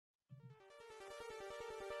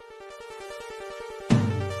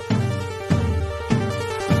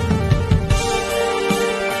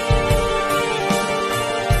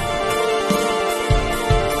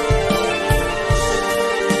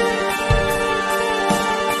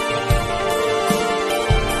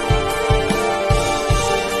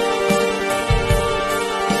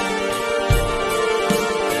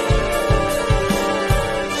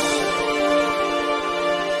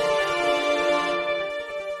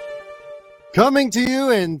Coming to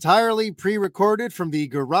you entirely pre-recorded from the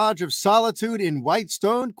Garage of Solitude in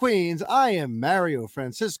Whitestone, Queens, I am Mario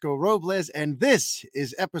Francisco Robles, and this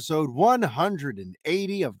is episode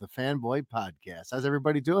 180 of the Fanboy Podcast. How's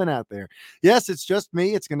everybody doing out there? Yes, it's just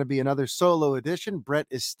me. It's going to be another solo edition. Brett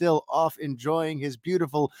is still off enjoying his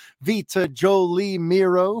beautiful Vita Jolie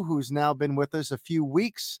Miro, who's now been with us a few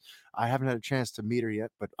weeks. I haven't had a chance to meet her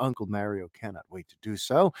yet, but Uncle Mario cannot wait to do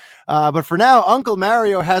so. But for now, Uncle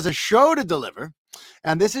Mario has a show to deliver.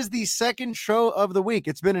 And this is the second show of the week.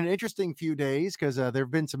 It's been an interesting few days because there have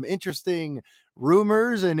been some interesting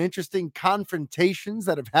rumors and interesting confrontations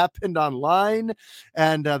that have happened online.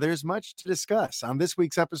 And there's much to discuss. On this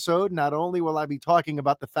week's episode, not only will I be talking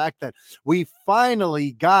about the fact that we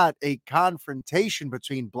finally got a confrontation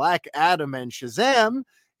between Black Adam and Shazam.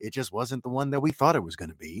 It just wasn't the one that we thought it was going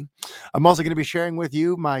to be. I'm also going to be sharing with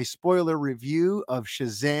you my spoiler review of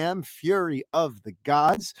Shazam, Fury of the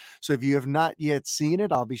Gods. So if you have not yet seen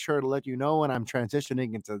it, I'll be sure to let you know when I'm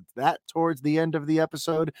transitioning into that towards the end of the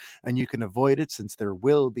episode, and you can avoid it since there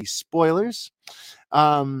will be spoilers.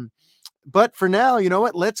 But for now, you know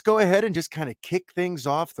what? Let's go ahead and just kind of kick things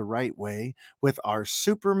off the right way with our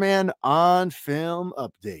Superman on Film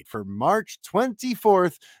update for March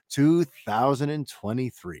 24th,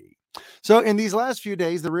 2023. So, in these last few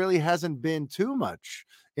days, there really hasn't been too much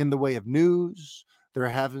in the way of news. There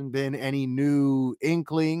haven't been any new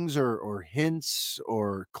inklings or hints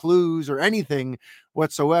or clues or anything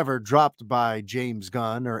whatsoever dropped by James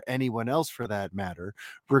Gunn or anyone else for that matter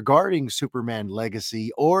regarding Superman Legacy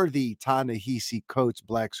or the Ta-Nehisi Coates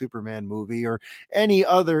Black Superman movie or any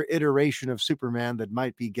other iteration of Superman that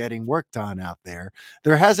might be getting worked on out there.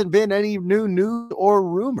 There hasn't been any new news or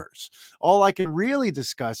rumors. All I can really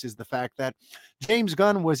discuss is the fact that James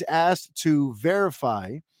Gunn was asked to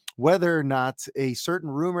verify whether or not a certain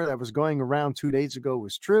rumor that was going around 2 days ago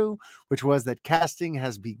was true, which was that casting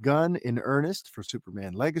has begun in earnest for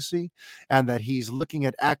Superman Legacy and that he's looking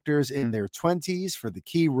at actors in their 20s for the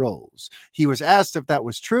key roles. He was asked if that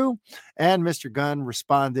was true, and Mr. Gunn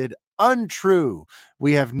responded, untrue.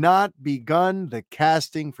 We have not begun the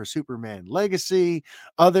casting for Superman Legacy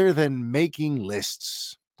other than making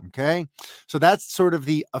lists. Okay, so that's sort of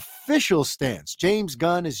the official stance. James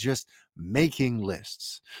Gunn is just making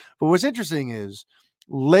lists. But what's interesting is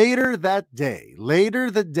later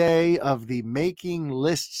the day of the making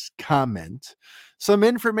lists comment, some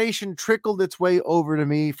information trickled its way over to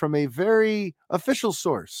me from a very official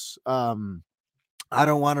source. I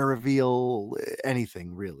don't want to reveal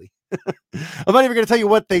anything really. I'm not even going to tell you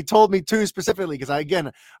what they told me too specifically because I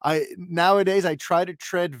nowadays I try to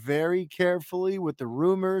tread very carefully with the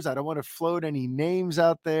rumors. I don't want to float any names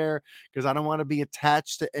out there because I don't want to be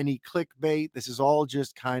attached to any clickbait. This is all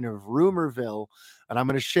just kind of rumorville, and I'm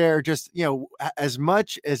going to share just as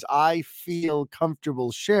much as I feel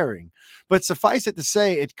comfortable sharing. But suffice it to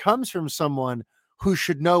say, it comes from someone who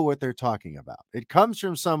should know what they're talking about. It comes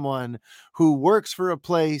from someone who works for a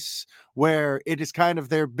place where it is kind of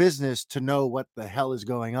their business to know what the hell is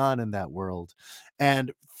going on in that world.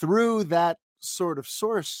 And through that sort of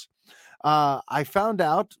source, I found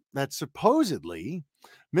out that supposedly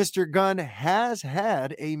Mr. Gunn has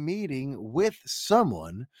had a meeting with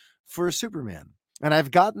someone for Superman. And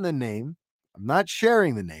I've gotten the name. I'm not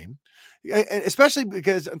sharing the name, especially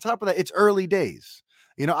because on top of that, it's early days.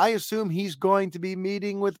 I assume he's going to be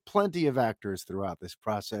meeting with plenty of actors throughout this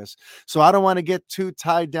process. So I don't want to get too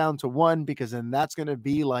tied down to one because then that's going to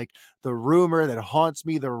be like the rumor that haunts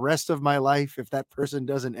me the rest of my life if that person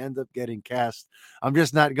doesn't end up getting cast. I'm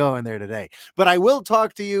just not going there today. But I will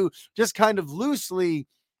talk to you just kind of loosely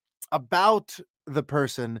about the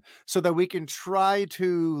person so that we can try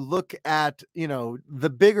to look at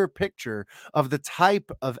the bigger picture of the type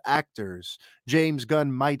of actors James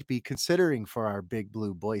Gunn might be considering for our Big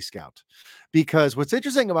Blue Boy Scout. Because what's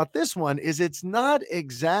interesting about this one is it's not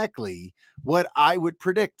exactly what I would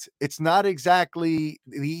predict. It's not exactly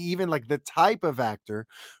even like the type of actor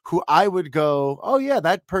who I would go, oh yeah,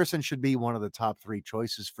 that person should be one of the top 3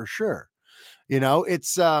 choices for sure.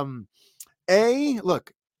 It's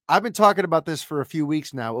look, I've been talking about this for a few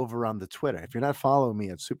weeks now over on the Twitter. If you're not following me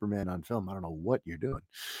at Superman on Film, I don't know what you're doing.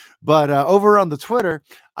 But over on the Twitter,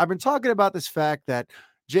 I've been talking about this fact that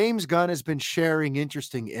James Gunn has been sharing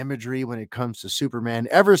interesting imagery when it comes to Superman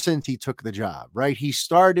ever since he took the job, right? He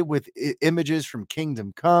started with images from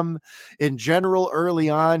Kingdom Come. In general, early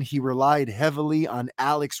on, he relied heavily on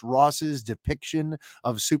Alex Ross's depiction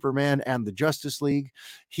of Superman and the Justice League.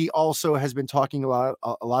 He also has been talking a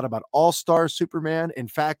lot about All-Star Superman. In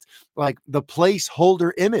fact, like the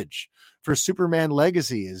placeholder image for Superman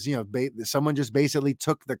Legacy is, someone just basically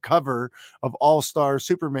took the cover of All-Star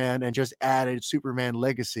Superman and just added Superman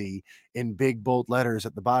Legacy in big bold letters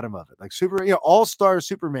at the bottom of it. Like All-Star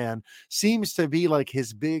Superman seems to be like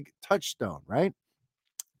his big touchstone, right?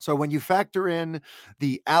 So when you factor in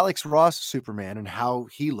the Alex Ross Superman and how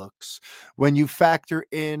he looks, when you factor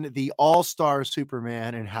in the All-Star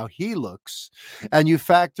Superman and how he looks, and you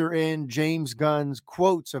factor in James Gunn's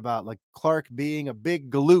quotes about like Clark being a big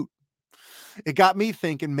galoot, it got me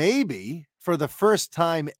thinking maybe for the first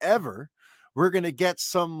time ever, we're going to get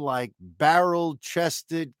some like barrel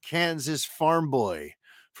chested Kansas farm boy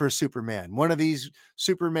for Superman. One of these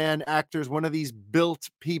Superman actors, one of these built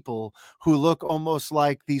people who look almost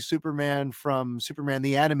like the Superman from Superman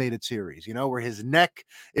the Animated Series, where his neck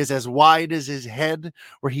is as wide as his head,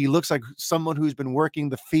 where he looks like someone who's been working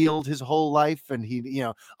the field his whole life and he,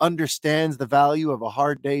 understands the value of a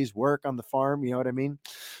hard day's work on the farm. You know what I mean?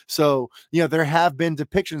 So, there have been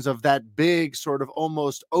depictions of that big sort of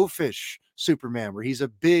almost oafish Superman where he's a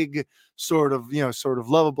big sort of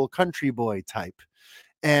lovable country boy type.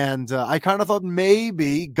 And I kind of thought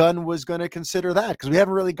maybe Gunn was going to consider that because we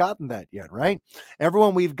haven't really gotten that yet, right?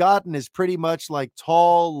 Everyone we've gotten is pretty much like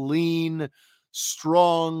tall, lean,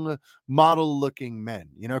 strong, model looking men.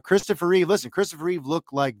 Christopher Reeve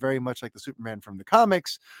looked like very much like the Superman from the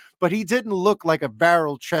comics, but he didn't look like a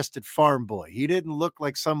barrel chested farm boy. He didn't look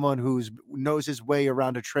like someone who knows his way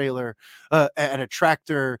around a trailer and a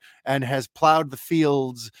tractor and has plowed the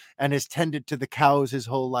fields and has tended to the cows his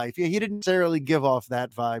whole life. He didn't necessarily give off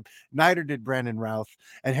that vibe. Neither did Brandon Routh,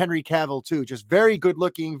 and Henry Cavill too. Just very good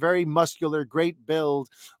looking, very muscular, great build.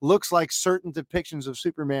 Looks like certain depictions of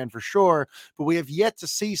Superman for sure, but we have yet to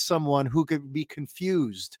see someone who could be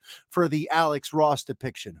confused for the Alex Ross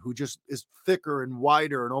depiction, who just is thicker and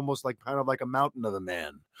wider and almost like kind of like a mountain of a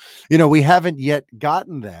man. We haven't yet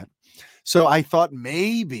gotten that. So I thought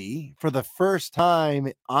maybe for the first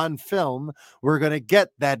time on film, we're going to get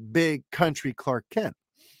that big country Clark Kent.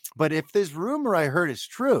 But if this rumor I heard is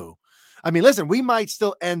true, I mean, listen, we might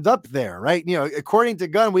still end up there, right? According to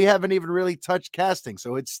Gunn, we haven't even really touched casting.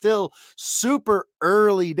 So it's still super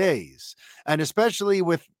early days. And especially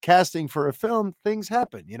with casting for a film, things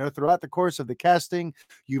happen. Throughout the course of the casting,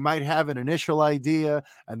 you might have an initial idea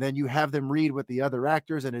and then you have them read with the other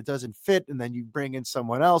actors and it doesn't fit. And then you bring in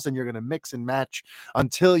someone else and you're going to mix and match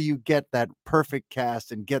until you get that perfect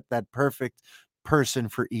cast and get that perfect person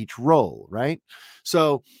for each role, right?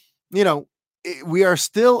 So, we are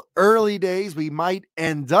still early days. We might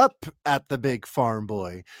end up at the big farm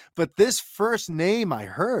boy, but this first name I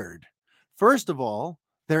heard, first of all,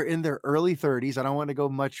 they're in their early 30s. I don't want to go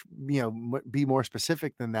much, be more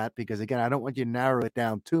specific than that because again, I don't want you to narrow it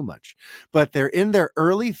down too much, but they're in their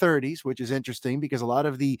early 30s, which is interesting because a lot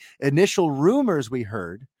of the initial rumors we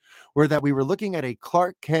heard were that we were looking at a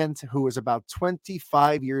Clark Kent who was about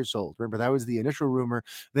 25 years old. Remember, that was the initial rumor.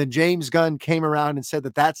 Then James Gunn came around and said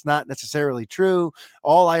that that's not necessarily true.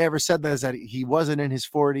 All I ever said is that he wasn't in his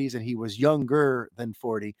 40s and he was younger than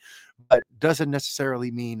 40, but doesn't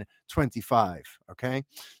necessarily mean 25. Okay.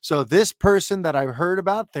 So this person that I've heard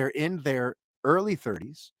about, they're in their early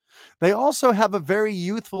 30s. They also have a very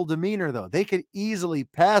youthful demeanor, though. They could easily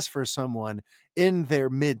pass for someone in their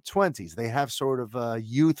mid 20s. They have sort of a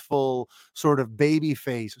youthful, sort of baby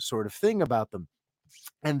face sort of thing about them.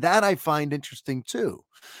 And that I find interesting too,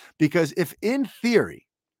 because if in theory,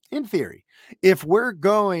 if we're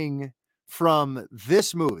going from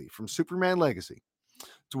this movie, from Superman Legacy,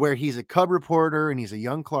 to where he's a cub reporter and he's a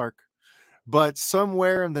young Clark, but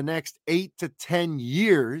somewhere in the next 8 to 10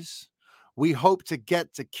 years, we hope to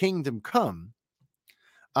get to Kingdom Come.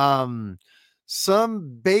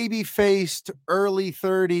 Some baby-faced early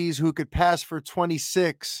 30s who could pass for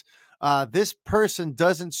 26. This person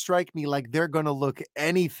doesn't strike me like they're going to look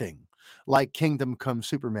anything like Kingdom Come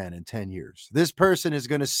Superman in 10 years. This person is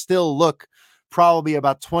going to still look probably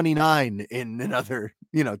about 29 in another,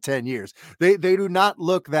 10 years. They do not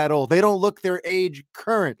look that old. They don't look their age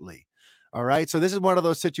currently. All right. So this is one of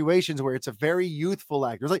those situations where it's a very youthful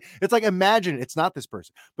actor. It's like imagine it's not this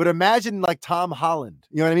person, but imagine like Tom Holland.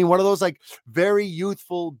 You know what I mean? One of those like very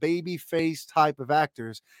youthful baby face type of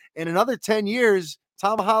actors. In another 10 years,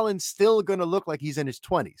 Tom Holland's still going to look like he's in his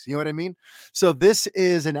 20s. You know what I mean? So this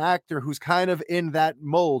is an actor who's kind of in that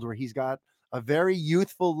mold where he's got a very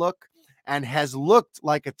youthful look and has looked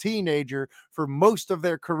like a teenager for most of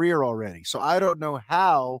their career already. So I don't know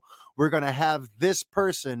how we're going to have this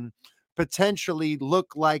person potentially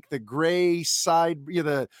look like the gray side,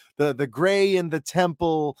 the gray in the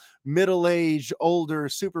temple, middle-aged, older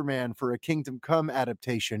Superman for a Kingdom Come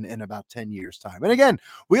adaptation in about 10 years' time. And again,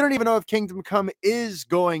 we don't even know if Kingdom Come is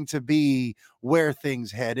going to be where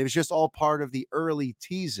things head. It was just all part of the early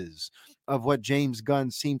teases of what James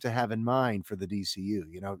Gunn seemed to have in mind for the DCU.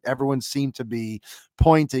 Everyone seemed to be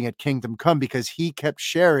pointing at Kingdom Come because he kept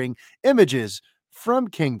sharing images from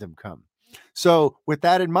Kingdom Come. So, with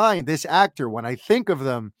that in mind, this actor, when I think of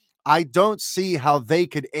them, I don't see how they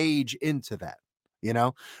could age into that. You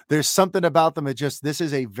know, there's something about them. This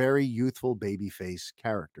is a very youthful babyface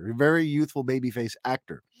character, a very youthful babyface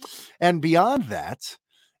actor. And beyond that,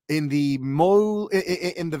 in the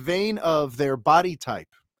vein of their body type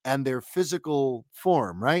and their physical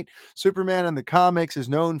form, right? Superman in the comics is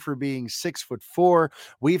known for being 6'4".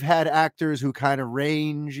 We've had actors who kind of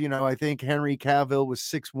range. I think Henry Cavill was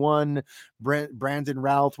 6'1". Brandon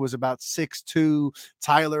Routh was about 6'2".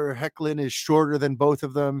 Tyler Hoechlin is shorter than both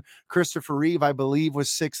of them. Christopher Reeve, I believe, was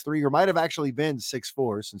 6'3", or might have actually been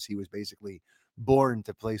 6'4", since he was basically born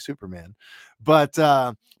to play Superman. But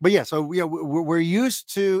yeah, so we're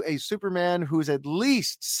used to a Superman who's at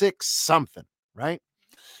least six something, right?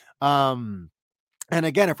 Um, and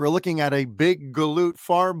again, if we're looking at a big galoot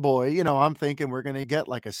farm boy, I'm thinking we're going to get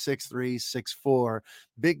like a 6'3", 6'4",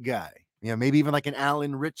 big guy. Maybe even like an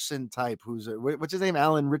Alan Richardson type. What's his name?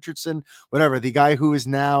 Alan Richardson, whatever. The guy who is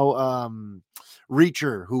now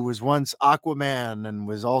Reacher, who was once Aquaman and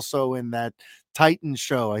was also in that Titan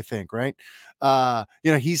show, I think, right?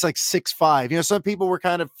 He's like 6'5". Some people were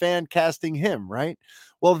kind of fan casting him, right?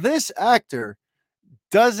 Well, this actor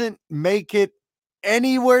doesn't make it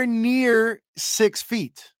anywhere near 6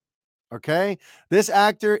 feet. Okay. This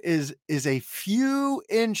actor is a few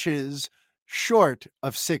inches short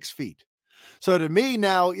of 6 feet. So to me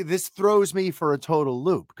now, this throws me for a total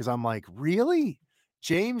loop because I'm like, really?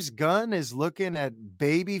 James Gunn is looking at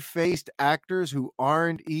baby-faced actors who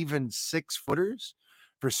aren't even 6-footers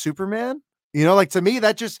for Superman? Like, to me,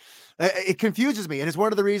 that just it confuses me. And it's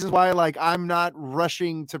one of the reasons why, like, I'm not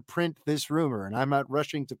rushing to print this rumor and I'm not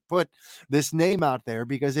rushing to put this name out there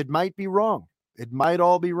because it might be wrong. It might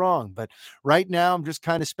all be wrong. But right now, I'm just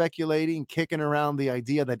kind of speculating, kicking around the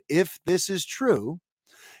idea that if this is true,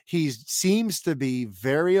 he seems to be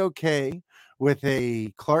very okay with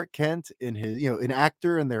a Clark Kent an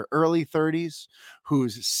actor in their early 30s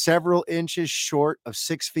who's several inches short of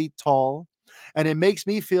 6 feet tall. And it makes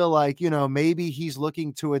me feel like, maybe he's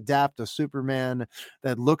looking to adapt a Superman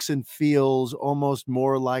that looks and feels almost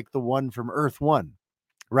more like the one from Earth One,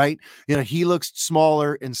 right? He looks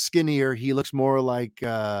smaller and skinnier. He looks more like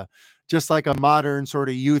just like a modern sort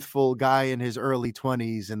of youthful guy in his early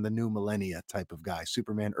 20s in the new millennia type of guy.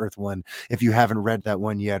 Superman Earth One, if you haven't read that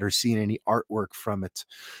one yet or seen any artwork from it.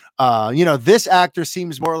 This actor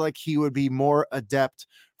seems more like he would be more adept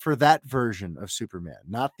for that version of Superman,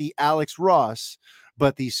 not the Alex Ross,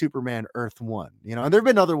 but the Superman Earth One. And there've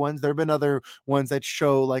been other ones. There've been other ones that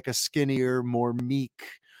show like a skinnier, more meek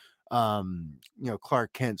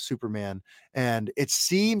Clark Kent Superman. And it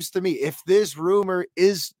seems to me, if this rumor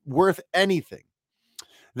is worth anything,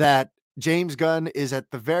 that James Gunn is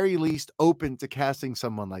at the very least open to casting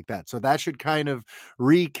someone like that. So that should kind of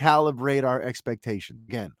recalibrate our expectation.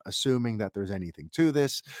 Again, assuming that there's anything to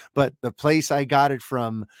this. But the place I got it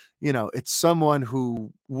from, it's someone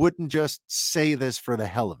who wouldn't just say this for the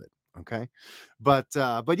hell of it. Okay. But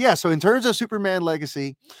yeah, so in terms of Superman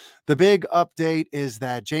Legacy, the big update is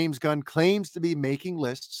that James Gunn claims to be making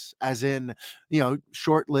lists, as in,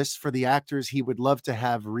 short lists for the actors he would love to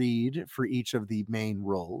have read for each of the main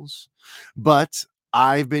roles. But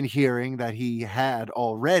I've been hearing that he had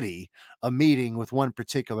already a meeting with one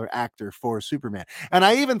particular actor for Superman. And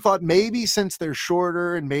I even thought maybe since they're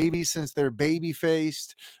shorter and maybe since they're baby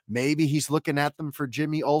faced, maybe he's looking at them for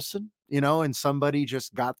Jimmy Olsen, and somebody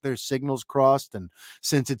just got their signals crossed. And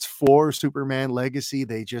since it's for Superman Legacy,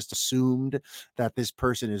 they just assumed that this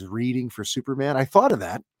person is reading for Superman. I thought of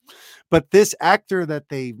that. But this actor that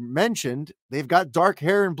they mentioned, they've got dark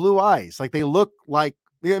hair and blue eyes. Like, they look like,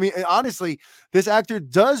 honestly, this actor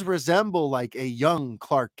does resemble like a young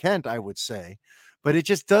Clark Kent, I would say, but it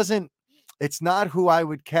just doesn't, it's not who I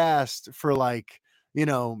would cast for like,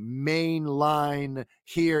 main line,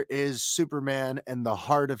 here is Superman and the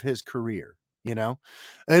heart of his career.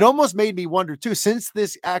 It almost made me wonder too, since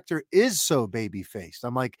this actor is so baby faced,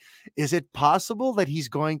 I'm like, is it possible that he's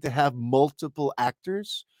going to have multiple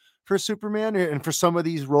actors for Superman and for some of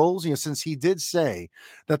these roles? Since he did say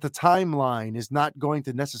that the timeline is not going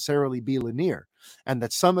to necessarily be linear. and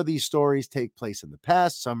that some of these stories take place in the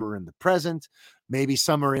past, some are in the present, maybe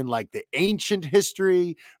some are in like the ancient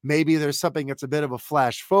history, maybe there's something that's a bit of a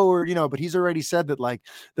flash forward, but he's already said that like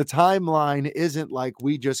the timeline isn't like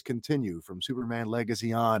we just continue from Superman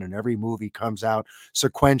Legacy on and every movie comes out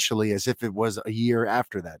sequentially as if it was a year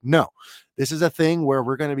after that. No, this is a thing where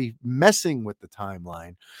we're going to be messing with the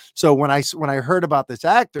timeline. So when I heard about this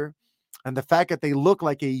actor and the fact that they look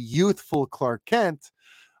like a youthful Clark Kent,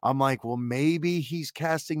 I'm like, well, maybe he's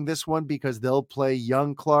casting this one because they'll play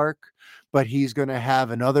young Clark, but he's going to have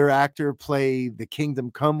another actor play the Kingdom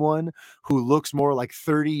Come one who looks more like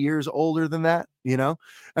 30 years older than that.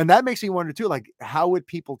 And that makes me wonder too, like, how would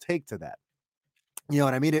people take to that? You know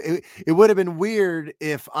what I mean? It would have been weird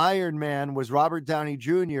if Iron Man was Robert Downey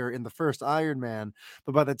Jr. in the first Iron Man,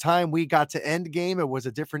 but by the time we got to Endgame, it was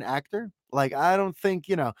a different actor. Like, I don't think,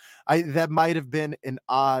 I that might have been an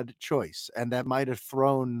odd choice, and that might have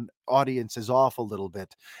thrown audiences off a little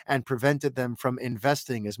bit and prevented them from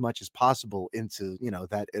investing as much as possible into,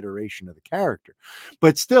 that iteration of the character.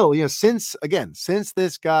 But still, since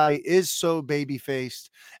this guy is so baby faced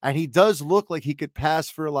and he does look like he could pass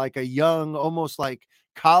for like a young, almost like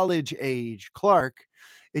college age Clark,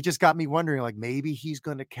 it just got me wondering, like, maybe he's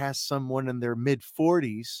going to cast someone in their mid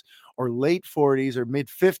 40s or late 40s or mid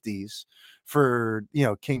 50s for,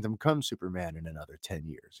 Kingdom Come Superman in another 10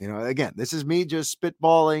 years. Again, this is me just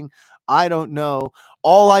spitballing. I don't know.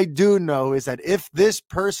 All I do know is that if this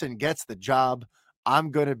person gets the job, I'm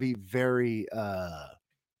going to be very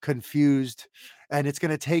confused, and it's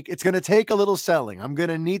going to take a little selling. I'm going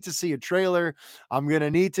to need to see a trailer. I'm going to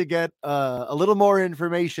need to get a little more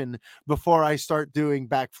information before I start doing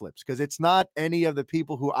backflips, because it's not any of the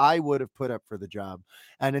people who I would have put up for the job,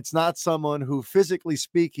 and it's not someone who, physically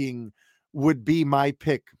speaking, would be my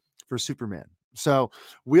pick for Superman. So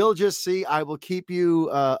we'll just see. I will keep you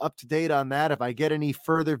up to date on that. If I get any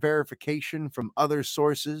further verification from other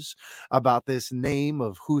sources about this name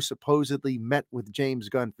of who supposedly met with James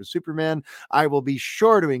Gunn for Superman, I will be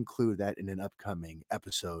sure to include that in an upcoming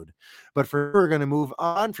episode. But we're going to move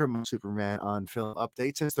on from Superman on Film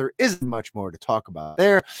Update, since there isn't much more to talk about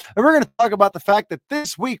there. And we're going to talk about the fact that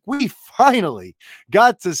this week we finally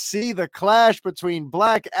got to see the clash between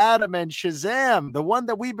Black Adam and Shazam, the one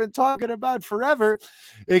that we've been talking about forever,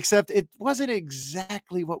 except it wasn't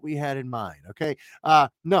exactly what we had in mind. Okay.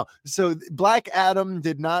 No. So Black Adam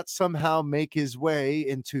did not somehow make his way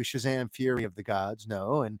into Shazam Fury of the Gods.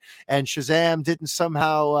 No. And Shazam didn't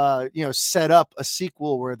somehow, set up a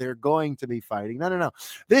sequel where they're going to be fighting. No, no, no.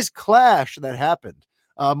 This clash that happened,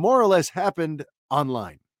 more or less happened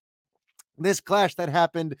online. This clash that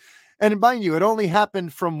happened, and mind you, it only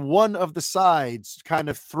happened from one of the sides kind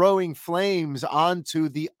of throwing flames onto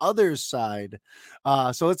the other side.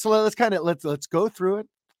 So let's go through it,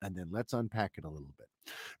 and then let's unpack it a little bit.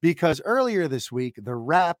 Because earlier this week, The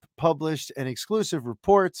Wrap published an exclusive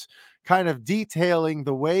report kind of detailing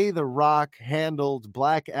the way The Rock handled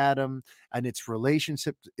Black Adam and its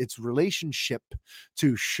relationship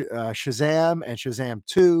to Shazam and Shazam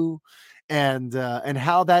 2, and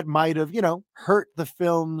how that might have, hurt the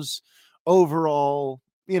film's overall,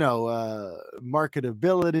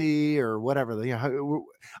 marketability or whatever.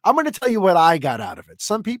 I'm going to tell you what I got out of it.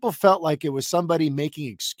 Some people felt like it was somebody making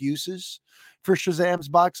excuses for Shazam's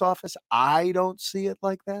box office. I don't see it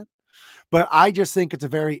like that, but I just think it's a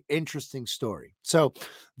very interesting story. So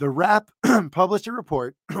The Wrap published a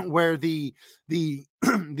report where the the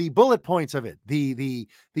bullet points of it, the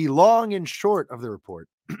long and short of the report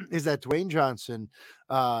is that Dwayne Johnson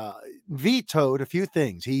vetoed a few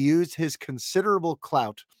things. He used his considerable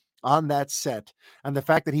clout on that set, and the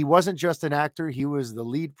fact that he wasn't just an actor, he was the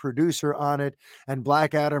lead producer on it, and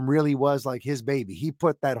Black Adam really was like his baby. He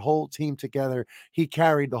put that whole team together. He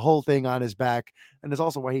carried the whole thing on his back, and it's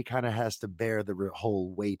also why he kind of has to bear the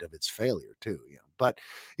whole weight of its failure too. But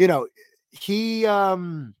he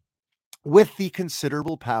with the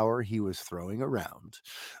considerable power he was throwing around,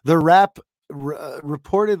 the Wrap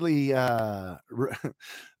reportedly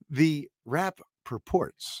the Wrap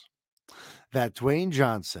purports that Dwayne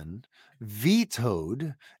Johnson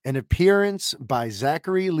vetoed an appearance by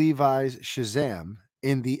Zachary Levi's Shazam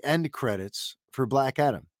in the end credits for Black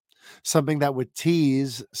Adam, something that would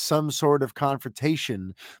tease some sort of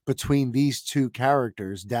confrontation between these two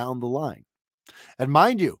characters down the line. And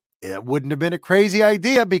mind you, it wouldn't have been a crazy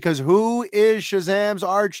idea, because who is Shazam's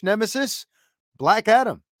arch nemesis? Black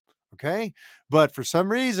Adam. Okay. But for some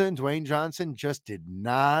reason, Dwayne Johnson just did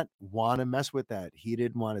not want to mess with that. He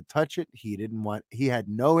didn't want to touch it. He had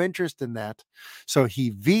no interest in that. So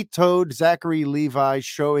he vetoed Zachary Levi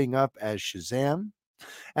showing up as Shazam.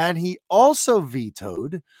 And he also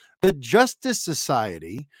vetoed the Justice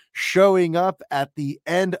Society showing up at the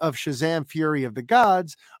end of Shazam Fury of the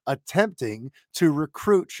Gods, attempting to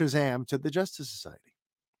recruit Shazam to the Justice Society.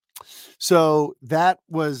 So that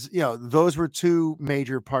was, those were two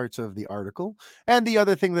major parts of the article. And the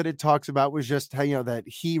other thing that it talks about was just how, that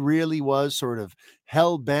he really was sort of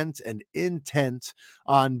hell bent and intent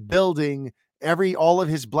on building all of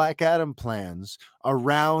his Black Adam plans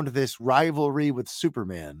around this rivalry with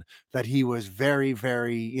Superman that he was very,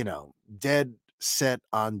 very, dead set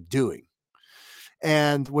on doing.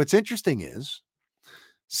 And what's interesting is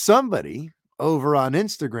somebody over on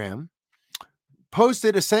Instagram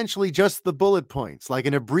posted essentially just the bullet points, like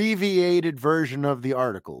an abbreviated version of the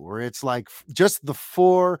article where it's like just the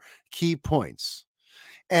 4 key points.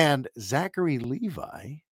 And Zachary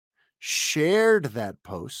Levi shared that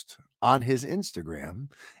post on his Instagram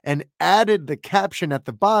and added the caption at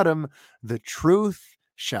the bottom, "The truth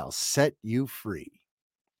shall set you free."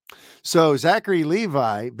 So Zachary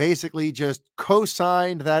Levi basically just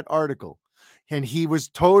co-signed that article. And he was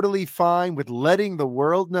totally fine with letting the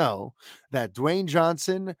world know that Dwayne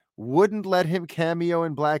Johnson wouldn't let him cameo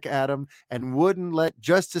in Black Adam and wouldn't let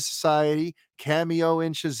Justice Society cameo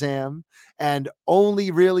in Shazam, and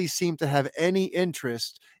only really seemed to have any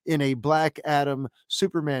interest in a Black Adam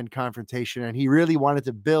Superman confrontation. And he really wanted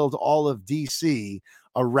to build all of DC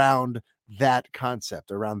around that concept,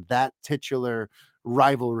 around that titular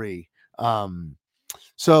rivalry.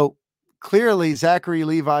 So clearly Zachary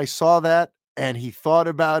Levi saw that and he thought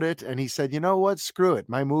about it and he said, you know what? Screw it.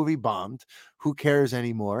 My movie bombed. Who cares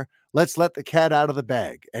anymore? Let's let the cat out of the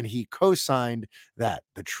bag. And he co-signed that.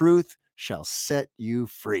 The truth shall set you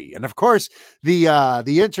free. And of course, the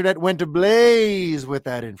internet went ablaze with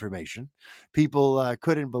that information. People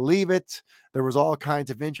couldn't believe it. There was all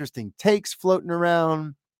kinds of interesting takes floating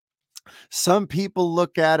around. Some people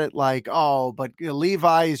look at it like, oh, but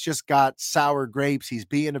Levi's just got sour grapes. He's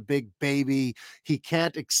being a big baby. He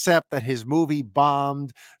can't accept that his movie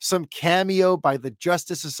bombed. Some cameo by the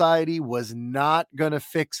Justice Society was not going to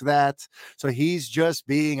fix that. So he's just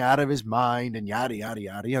being out of his mind and yada, yada,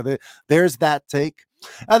 yada. There's that take.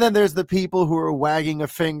 And then there's the people who are wagging a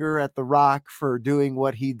finger at The Rock for doing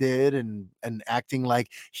what he did and acting like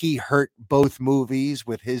he hurt both movies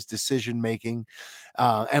with his decision making.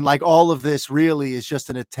 And like all of this really is just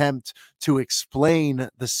an attempt to explain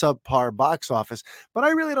the subpar box office. But I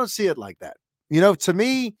really don't see it like that. To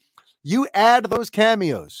me, you add those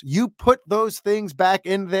cameos, you put those things back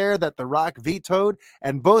in there that The Rock vetoed,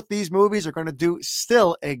 and both these movies are going to do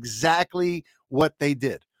still exactly what they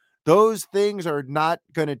did. Those things are not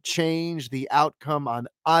going to change the outcome on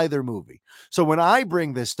either movie. So when I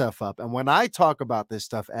bring this stuff up and when I talk about this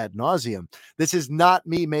stuff ad nauseum, this is not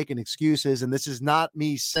me making excuses, and this is not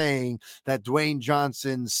me saying that Dwayne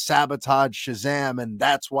Johnson sabotaged Shazam and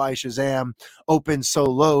that's why Shazam opened so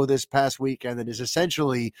low this past weekend and is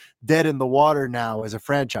essentially dead in the water now as a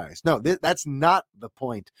franchise. No, that's not the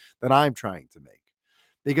point that I'm trying to make.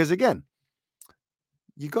 Because again,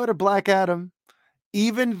 you go to Black Adam,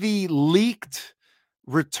 even the leaked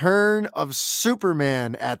return of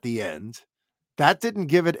Superman at the end, that didn't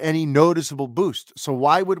give it any noticeable boost. So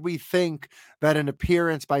why would we think that an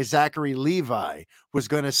appearance by Zachary Levi was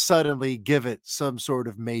going to suddenly give it some sort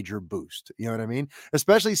of major boost? You know what I mean?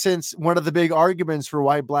 Especially since one of the big arguments for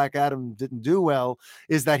why Black Adam didn't do well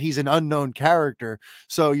is that he's an unknown character.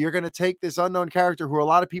 So you're going to take this unknown character who a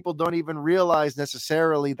lot of people don't even realize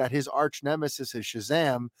necessarily that his arch nemesis is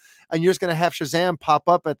Shazam, and you're just going to have Shazam pop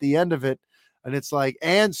up at the end of it. And it's like,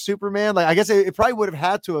 and Superman, like, I guess it probably would have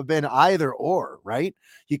had to have been either or, right?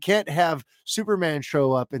 You can't have Superman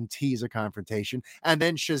show up and tease a confrontation and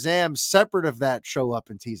then Shazam separate of that show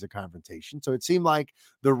up and tease a confrontation. So it seemed like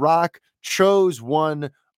The Rock chose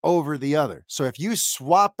one over the other. So if you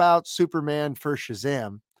swap out Superman for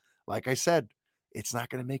Shazam, like I said, it's not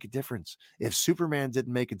going to make a difference. If Superman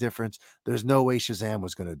didn't make a difference, there's no way Shazam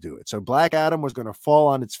was going to do it. So Black Adam was going to fall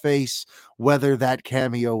on its face, whether that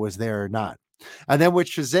cameo was there or not. And then with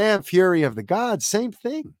Shazam Fury of the Gods, same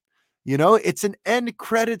thing. It's an end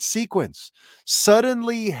credit sequence.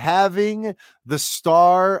 Suddenly having the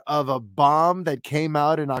star of a bomb that came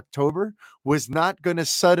out in October was not going to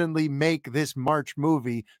suddenly make this March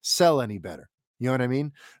movie sell any better. You know what I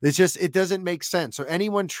mean? It doesn't make sense. So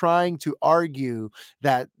anyone trying to argue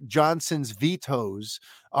that Johnson's vetoes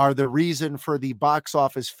are the reason for the box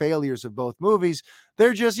office failures of both movies,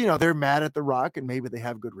 they're just, they're mad at The Rock, and maybe they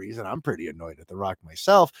have good reason. I'm pretty annoyed at The Rock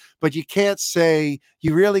myself, but you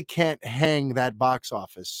really can't hang that box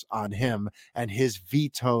office on him and his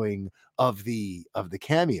vetoing of the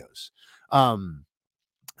cameos.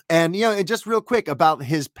 And and just real quick about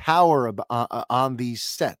his power on these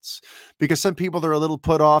sets, because some people are a little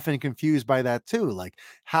put off and confused by that too. Like,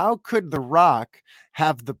 how could The Rock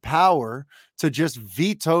have the power to just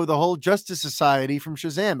veto the whole Justice Society from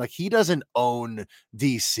Shazam? Like, he doesn't own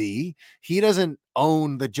DC, he doesn't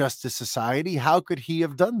own the Justice Society. How could he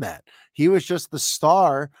have done that? He was just the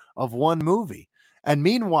star of one movie. And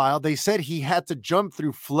meanwhile, they said he had to jump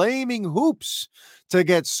through flaming hoops to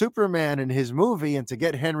get Superman in his movie and to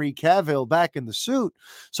get Henry Cavill back in the suit.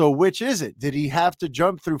 So which is it? Did he have to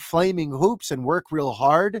jump through flaming hoops and work real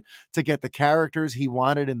hard to get the characters he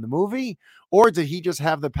wanted in the movie? Or did he just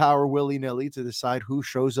have the power willy-nilly to decide who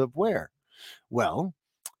shows up where? Well,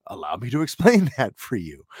 allow me to explain that for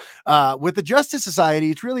you. With the Justice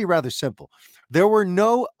Society, it's really rather simple. There were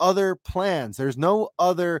no other plans. There's no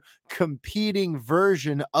other competing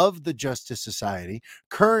version of the Justice Society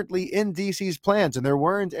currently in DC's plans, and there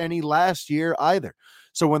weren't any last year either.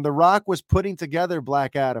 So when The Rock was putting together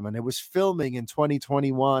Black Adam and it was filming in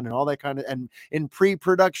 2021 and all that kind of, and in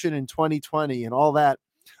pre-production in 2020 and all that,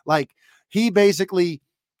 like, he basically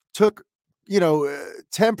took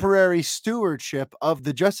temporary stewardship of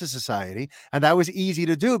the Justice Society. And that was easy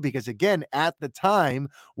to do because, again, at the time,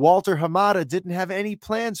 Walter Hamada didn't have any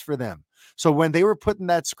plans for them. So when they were putting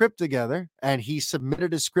that script together and he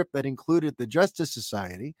submitted a script that included the Justice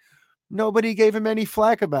Society, nobody gave him any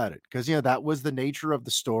flack about it because that was the nature of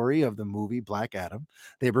the story of the movie Black Adam.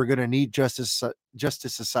 They were going to need Justice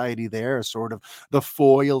Society there as sort of the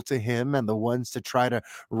foil to him and the ones to try to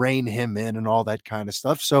rein him in and all that kind of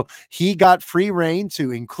stuff. So he got free reign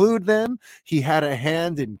to include them. He had a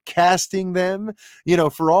hand in casting them.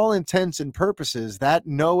 For all intents and purposes, that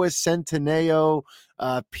Noah Centineo,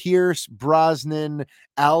 Pierce Brosnan,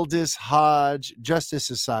 Aldous Hodge Justice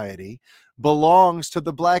Society belongs to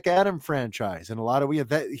the Black Adam franchise. In a lot of ways,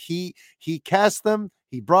 that he cast them,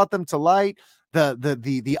 he brought them to light.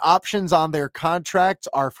 The options on their contracts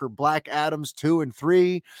are for Black Adams 2 and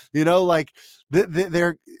 3. Like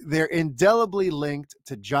they're indelibly linked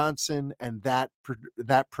to Johnson and that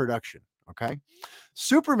production. Okay,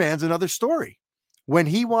 Superman's another story. When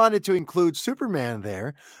he wanted to include Superman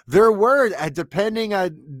there were, depending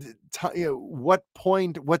on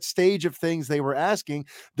what stage of things they were asking,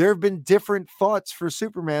 there have been different thoughts for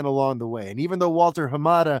Superman along the way. And even though Walter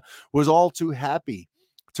Hamada was all too happy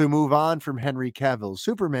to move on from Henry Cavill's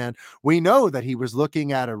Superman, we know that he was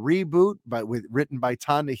looking at a reboot, written by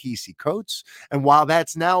Ta-Nehisi Coates. And while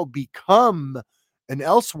that's now become an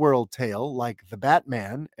Elseworld tale like the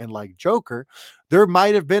Batman and like Joker, there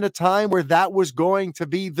might have been a time where that was going to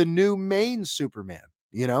be the new main Superman.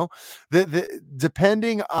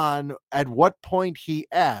 Depending on at what point he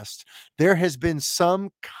asked, there has been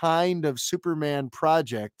some kind of Superman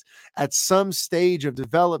project at some stage of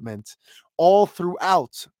development all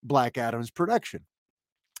throughout Black Adam's production.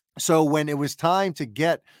 So when it was time to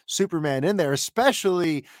get Superman in there,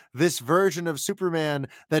 especially this version of Superman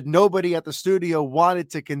that nobody at the studio wanted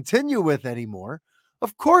to continue with anymore,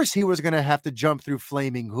 of course he was going to have to jump through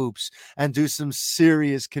flaming hoops and do some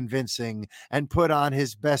serious convincing and put on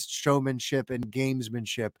his best showmanship and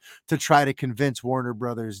gamesmanship to try to convince Warner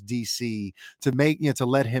Brothers DC to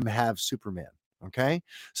let him have Superman. Okay?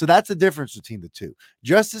 So that's the difference between the two.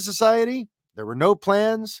 Justice Society, there were no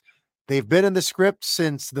plans. They've been in the script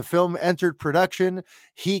since the film entered production.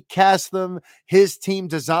 He cast them. His team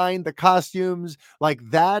designed the costumes. Like,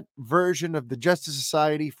 that version of the Justice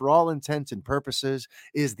Society, for all intents and purposes,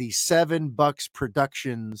 is the $7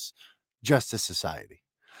 Productions Justice Society.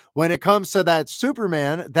 When it comes to that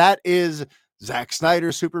Superman, that is Zack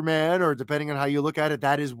Snyder's Superman, or depending on how you look at it,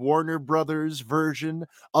 that is Warner Brothers' version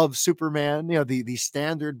of Superman, the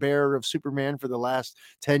standard bearer of Superman for the last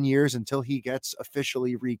 10 years until he gets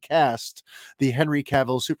officially recast. The Henry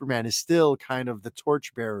Cavill Superman is still kind of the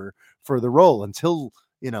torchbearer for the role until,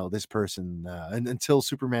 this person, until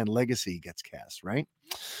Superman Legacy gets cast, right?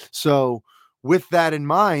 So with that in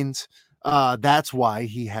mind, that's why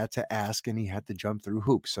he had to ask and he had to jump through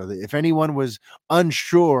hoops. So that if anyone was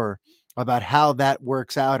unsure about how that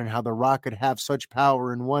works out and how The Rock could have such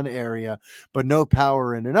power in one area, but no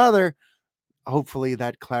power in another, hopefully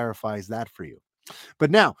that clarifies that for you.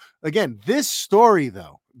 But now, again, this story,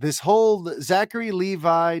 though, this whole Zachary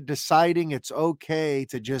Levi deciding it's okay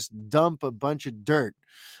to just dump a bunch of dirt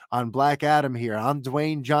on Black Adam here, on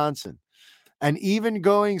Dwayne Johnson, and even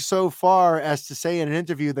going so far as to say in an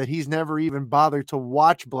interview that he's never even bothered to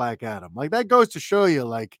watch Black Adam. Like, that goes to show you,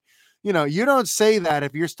 like, You don't say that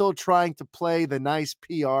if you're still trying to play the nice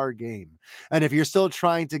PR game, and if you're still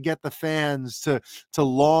trying to get the fans to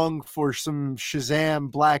long for some Shazam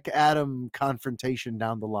Black Adam confrontation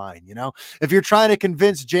down the line. If you're trying to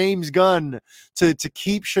convince James Gunn to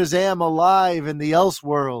keep Shazam alive in the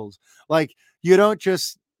Elseworld, like, you don't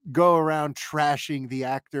just go around trashing the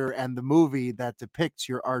actor and the movie that depicts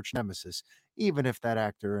your arch nemesis, even if that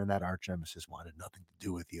actor and that arch nemesis wanted nothing to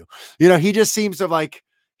do with you. He just seems to, like,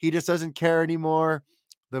 he just doesn't care anymore.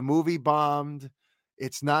 The movie bombed.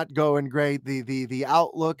 It's not going great. The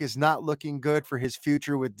outlook is not looking good for his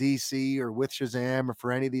future with DC or with Shazam or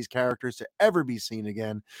for any of these characters to ever be seen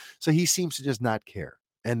again. So he seems to just not care.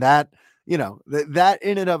 And that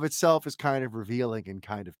in and of itself is kind of revealing and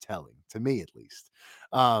kind of telling, to me at least.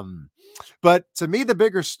 Um, but to me, the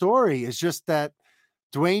bigger story is just that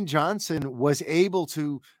Dwayne Johnson was able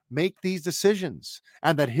to make these decisions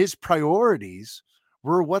and that his priorities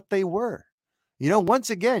were what they were. Once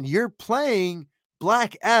again, you're playing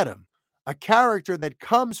Black Adam, a character that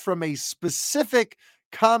comes from a specific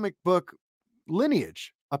comic book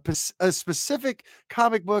lineage, a specific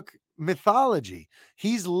comic book mythology.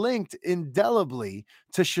 He's linked indelibly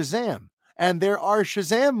to Shazam. And there are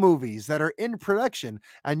Shazam movies that are in production,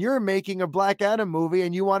 and you're making a Black Adam movie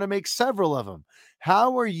and you want to make several of them.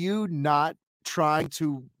 How are you not trying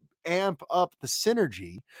to amp up the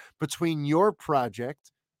synergy between your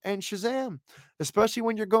project and Shazam? Especially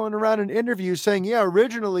when you're going around in interviews saying, yeah,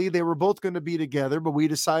 originally they were both going to be together, but we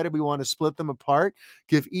decided we want to split them apart,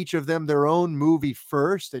 give each of them their own movie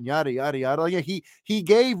first, and yada yada yada. Yeah, he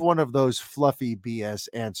gave one of those fluffy BS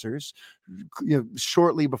answers,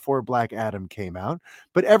 shortly before Black Adam came out.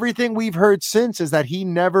 But everything we've heard since is that he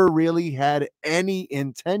never really had any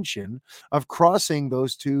intention of crossing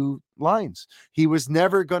those two lines. He was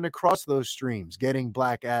never going to cross those streams, getting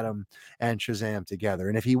Black Adam and Shazam together.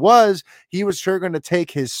 And if he was sure going to take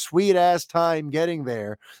his sweet ass time getting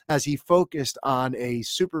there as he focused on a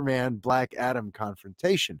Superman Black Adam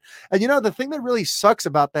confrontation. And the thing that really sucks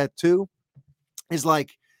about that too is,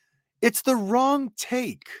 like, it's the wrong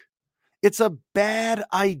take. It's a bad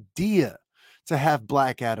idea to have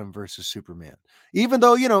Black Adam versus Superman. Even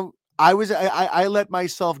though, I let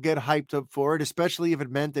myself get hyped up for it, especially if it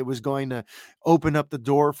meant it was going to open up the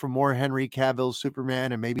door for more Henry Cavill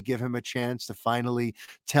Superman and maybe give him a chance to finally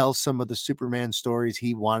tell some of the Superman stories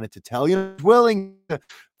he wanted to tell. Willing to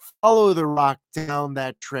follow the Rock down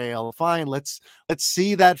that trail. Fine, let's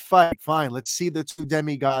see that fight. Fine, let's see the two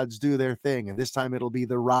demigods do their thing, and this time it'll be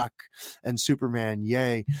the Rock and Superman.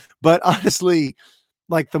 Yay! But honestly,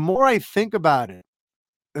 like, the more I think about it,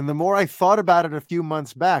 and the more I thought about it a few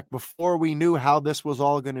months back before we knew how this was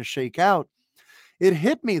all going to shake out, it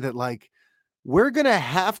hit me that, like, we're going to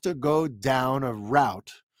have to go down a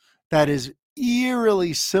route that is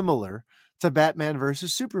eerily similar to Batman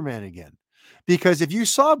versus Superman again. Because if you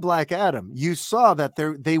saw Black Adam, you saw that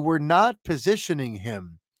they were not positioning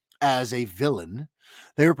him as a villain.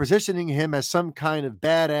 They were positioning him as some kind of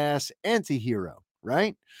badass anti-hero,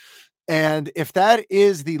 right? And if that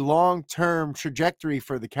is the long-term trajectory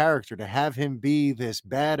for the character, to have him be this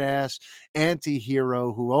badass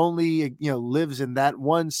anti-hero who only, lives in that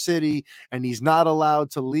one city and he's not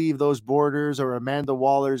allowed to leave those borders, or Amanda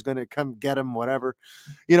Waller is going to come get him, whatever.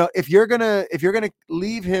 If you're going to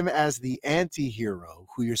leave him as the anti-hero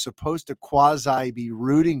who you're supposed to quasi be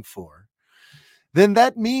rooting for, then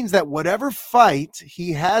that means that whatever fight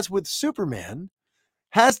he has with Superman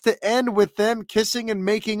has to end with them kissing and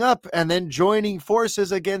making up and then joining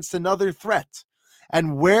forces against another threat.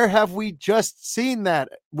 And where have we just seen that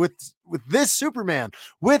with this Superman,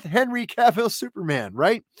 with Henry Cavill Superman,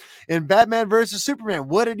 right? In Batman versus Superman,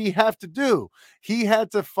 what did he have to do? He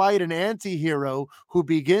had to fight an anti-hero who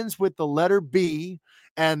begins with the letter B,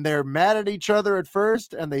 and they're mad at each other at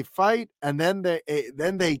first, and they fight, and then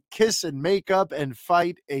they kiss and make up and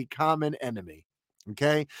fight a common enemy.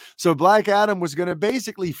 Okay, so Black Adam was going to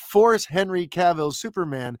basically force Henry Cavill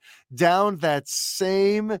Superman down that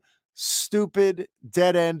same stupid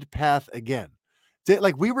dead end path again.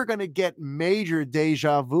 Like, we were going to get major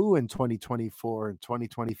deja vu in 2024 and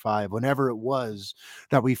 2025, whenever it was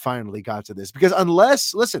that we finally got to this. Because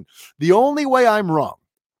listen, the only way I'm wrong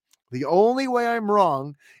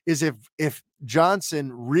is if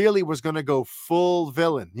Johnson really was going to go full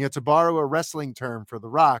villain, to borrow a wrestling term for The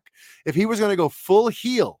Rock. If he was going to go full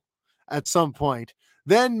heel at some point,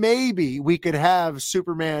 then maybe we could have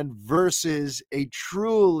Superman versus a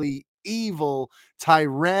truly evil,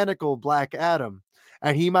 tyrannical Black Adam.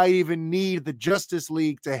 And he might even need the Justice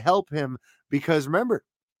League to help him, because remember,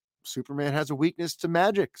 Superman has a weakness to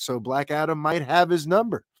magic. So Black Adam might have his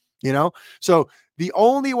number. you know? So the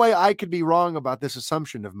only way I could be wrong about this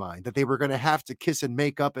assumption of mine that they were going to have to kiss and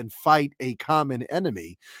make up and fight a common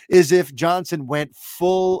enemy is if Johnson went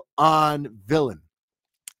full on villain.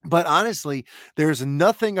 But honestly, there's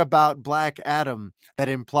nothing about Black Adam that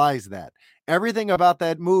implies that. Everything about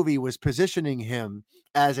that movie was positioning him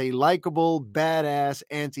as a likable, badass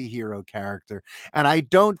anti-hero character. And I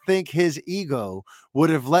don't think his ego would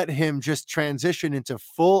have let him just transition into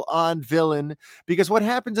full-on villain, because what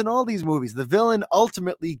happens in all these movies, the villain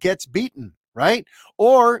ultimately gets beaten, right?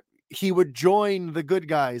 Or he would join the good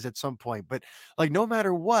guys at some point. But like no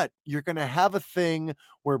matter what, you're going to have a thing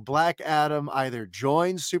where Black Adam either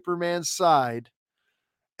joins Superman's side,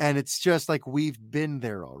 and it's just like we've been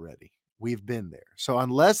there already. We've been there. So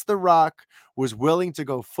unless The Rock was willing to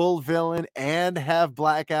go full villain and have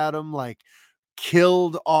Black Adam like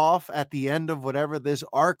killed off at the end of whatever this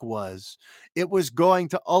arc was, it was going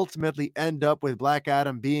to ultimately end up with Black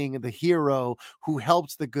Adam being the hero who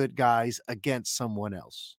helps the good guys against someone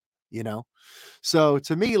else, you know? So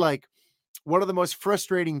to me, like, one of the most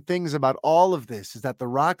frustrating things about all of this is that The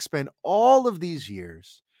Rock spent all of these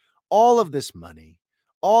years, all of this money,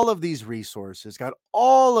 all of these resources, got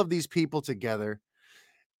all of these people together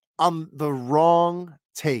on the wrong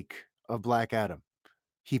take of Black Adam.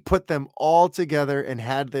 He put them all together and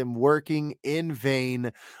had them working in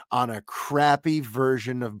vain on a crappy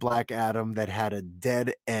version of Black Adam that had a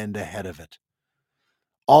dead end ahead of it.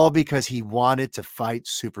 All because he wanted to fight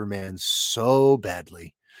Superman so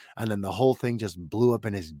badly. And then the whole thing just blew up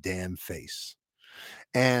in his damn face.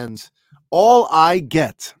 And all I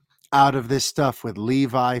get out of this stuff with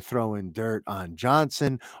Levi throwing dirt on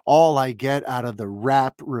Johnson, all I get out of the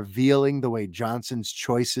rap revealing the way Johnson's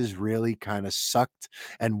choices really kind of sucked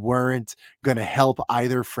and weren't going to help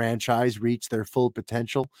either franchise reach their full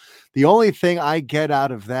potential. The only thing I get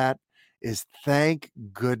out of that is thank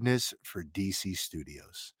goodness for DC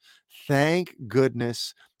Studios. Thank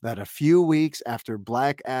goodness that a few weeks after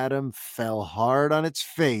Black Adam fell hard on its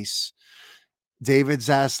face, David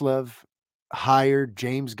Zaslav hired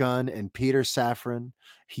James Gunn and Peter Safran.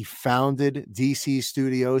 He founded DC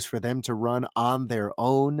Studios for them to run on their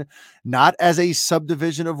own, not as a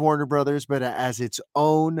subdivision of Warner Brothers, but as its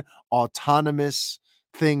own autonomous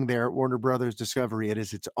thing there at Warner Brothers Discovery. It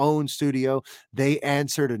is its own studio. They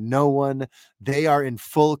answer to no one. They are in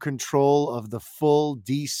full control of the full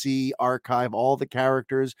DC archive. All the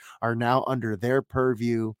characters are now under their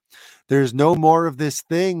purview. There's no more of this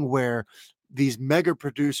thing where these mega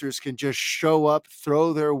producers can just show up,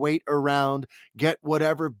 throw their weight around, get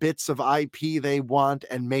whatever bits of IP they want,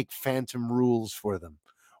 and make phantom rules for them.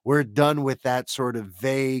 We're done with that sort of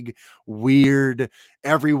vague, weird,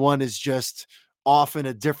 everyone is just off in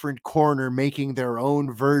a different corner making their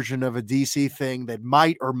own version of a DC thing that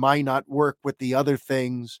might or might not work with the other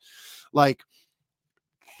things. Like,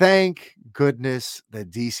 thank goodness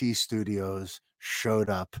that DC Studios showed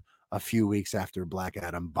up a few weeks after Black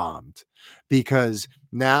Adam bombed, because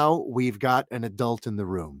now we've got an adult in the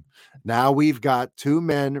room. Now we've got two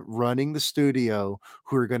men running the studio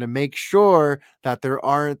who are going to make sure that there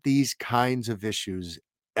aren't these kinds of issues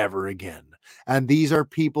ever again. And these are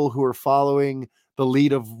people who are following the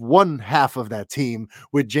lead of one half of that team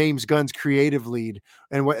with James Gunn's creative lead.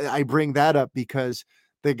 And I bring that up because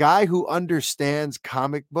the guy who understands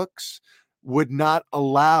comic books would not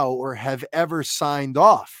allow or have ever signed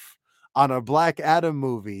off on a Black Adam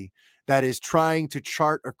movie that is trying to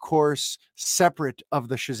chart a course separate of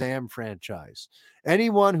the Shazam franchise.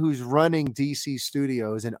 Anyone who's running DC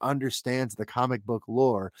Studios and understands the comic book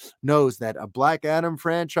lore knows that a Black Adam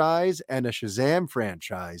franchise and a Shazam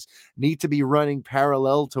franchise need to be running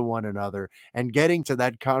parallel to one another and getting to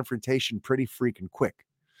that confrontation pretty freaking quick.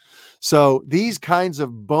 So these kinds of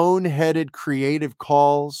boneheaded creative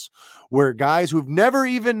calls where guys who've never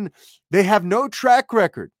even, they have no track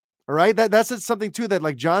record. All right. That's something too, that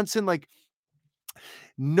like Johnson, like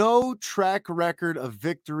no track record of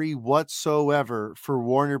victory whatsoever for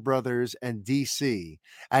Warner Brothers and DC.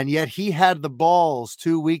 And yet he had the balls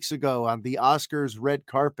 2 weeks ago on the Oscars red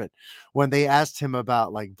carpet when they asked him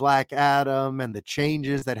about like Black Adam and the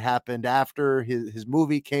changes that happened after his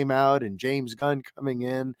movie came out and James Gunn coming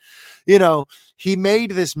in. You know, he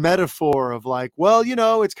made this metaphor of like, well, you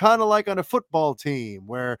know, it's kind of like on a football team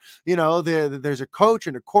where, you know, there's a coach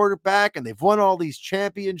and a quarterback and they've won all these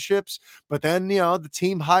championships, but then, you know, the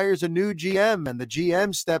team hires a new GM and the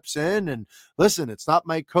GM steps in and listen, it's not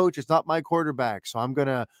my coach, it's not my quarterback. So I'm going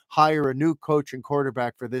to hire a new coach and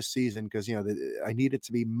quarterback for this season because, you know, I need it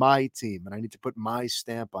to be my team and I need to put my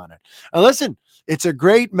stamp on it. And listen, it's a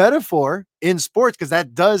great metaphor in sports because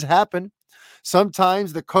that does happen.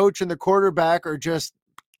 Sometimes the coach and the quarterback are just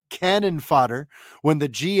cannon fodder when the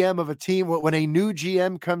GM of a team, when a new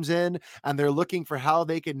GM comes in and they're looking for how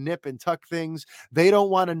they can nip and tuck things. They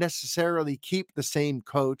don't want to necessarily keep the same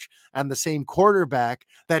coach and the same quarterback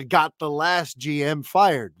that got the last GM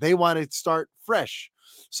fired. They want to start fresh.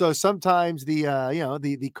 So sometimes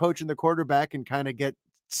the coach and the quarterback can kind of get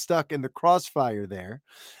stuck in the crossfire there.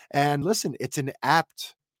 And listen, it's an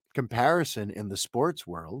apt comparison in the sports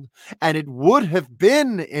world, and it would have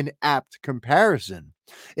been an apt comparison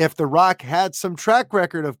if The Rock had some track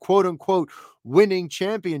record of quote unquote winning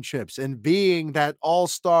championships and being that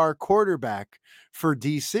all-star quarterback for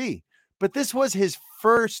DC. But this was his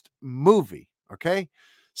first movie, okay?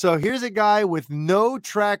 So here's a guy with no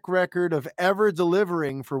track record of ever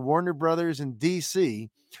delivering for Warner Brothers and DC,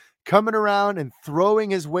 coming around and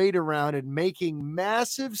throwing his weight around and making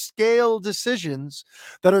massive scale decisions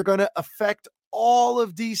that are going to affect all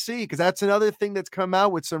of DC. Because that's another thing that's come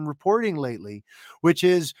out with some reporting lately, which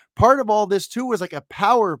is part of all this too was like a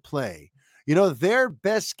power play. Their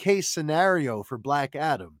best case scenario for Black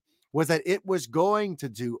Adam was that it was going to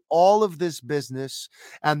do all of this business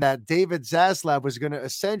and that David Zaslav was going to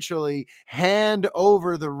essentially hand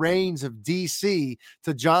over the reins of DC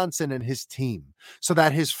to Johnson and his team so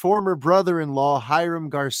that his former brother-in-law, Hiram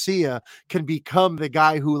Garcia, can become the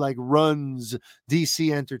guy who like runs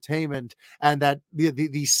DC Entertainment, and that the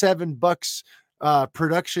 $7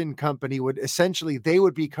 production company would essentially, they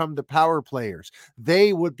would become the power players.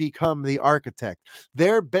 They would become the architect.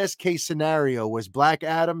 Their best case scenario was Black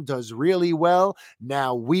Adam does really well.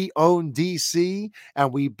 Now we own DC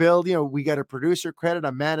and we build, we got a producer credit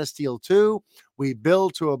on Man of Steel 2. We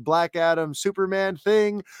build to a Black Adam Superman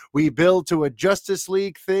thing. We build to a Justice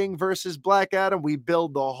League thing versus Black Adam. We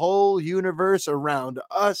build the whole universe around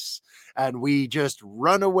us and we just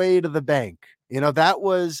run away to the bank. That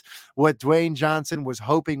was what Dwayne Johnson was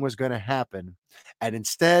hoping was going to happen. And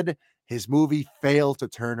instead, his movie failed to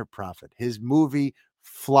turn a profit. His movie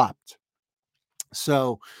flopped.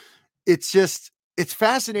 So it's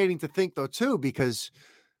fascinating to think, though, too, because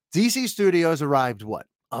DC Studios arrived,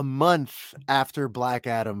 a month after Black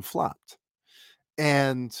Adam flopped.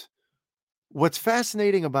 And what's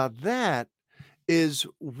fascinating about that is,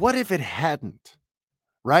 what if it hadn't,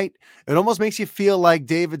 right? It almost makes you feel like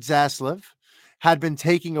David Zaslav had been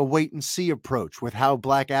taking a wait and see approach with how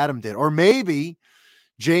Black Adam did. Or maybe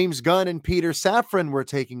James Gunn and Peter Safran were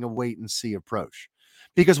taking a wait and see approach.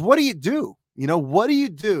 Because what do you do? What do you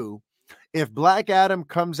do if Black Adam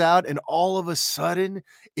comes out and all of a sudden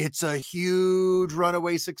it's a huge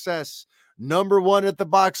runaway success? Number one at the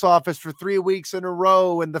box office for 3 weeks in a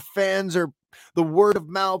row, and the word of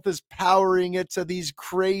mouth is powering it to these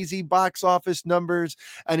crazy box office numbers,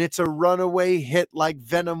 and it's a runaway hit like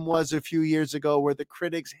Venom was a few years ago, where the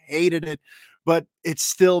critics hated it, but it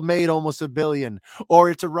still made almost $1 billion.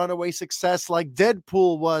 Or it's a runaway success like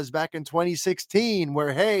Deadpool was back in 2016,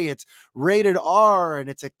 where, hey, it's rated R and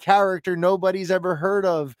it's a character nobody's ever heard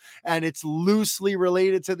of, and it's loosely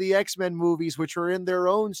related to the X-Men movies, which were in their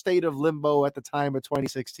own state of limbo at the time of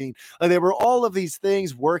 2016. There were all of these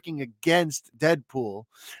things working against Deadpool,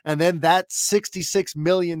 and then that $66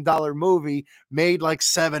 million movie made like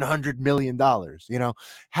 $700 million.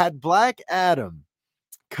 Had Black Adam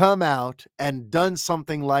come out and done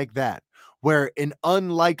something like that, where an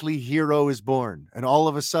unlikely hero is born, and all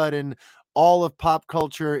of a sudden, all of pop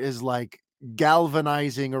culture is like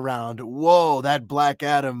galvanizing around, whoa, that Black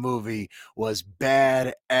Adam movie was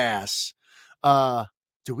badass.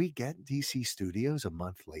 Do we get DC Studios a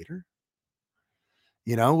month later?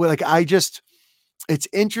 It's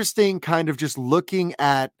interesting kind of just looking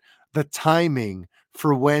at the timing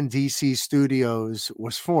for when DC Studios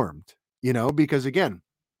was formed, because again,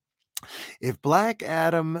 if Black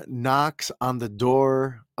Adam knocks on the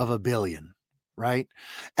door of $1 billion, right?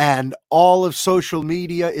 And all of social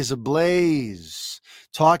media is ablaze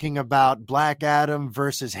talking about Black Adam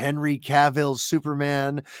versus Henry Cavill's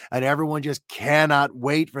Superman, and everyone just cannot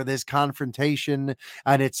wait for this confrontation.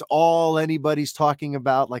 And it's all anybody's talking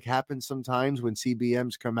about, like happens sometimes when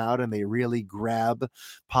CBMs come out and they really grab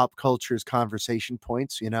pop culture's conversation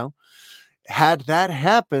points, Had that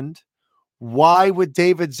happened, why would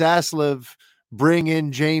David Zaslav bring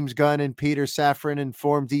in James Gunn and Peter Safran and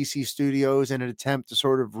form DC Studios in an attempt to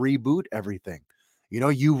sort of reboot everything?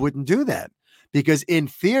 You wouldn't do that, because in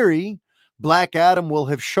theory, Black Adam will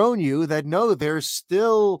have shown you that no, there's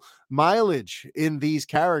still mileage in these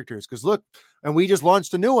characters. Because look, and we just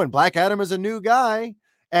launched a new one. Black Adam is a new guy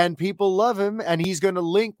and people love him, and he's going to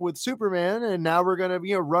link with Superman, and now we're going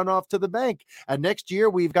to run off to the bank. And next year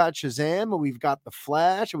we've got Shazam, and we've got the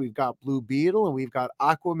Flash, and we've got Blue Beetle, and we've got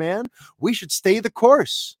Aquaman. We should stay the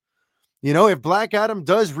course. If Black Adam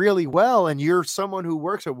does really well and you're someone who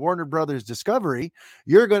works at Warner Brothers Discovery,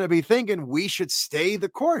 you're going to be thinking we should stay the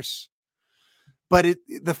course. But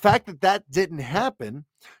the fact that that didn't happen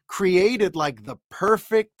created like the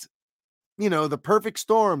perfect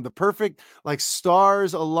storm, the perfect like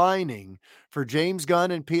stars aligning for James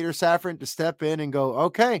Gunn and Peter Safran to step in and go,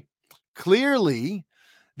 okay, clearly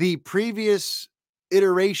the previous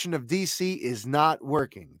iteration of DC is not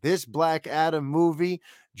working. This Black Adam movie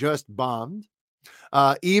just bombed.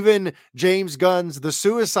 Even James Gunn's The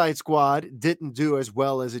Suicide Squad didn't do as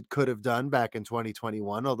well as it could have done back in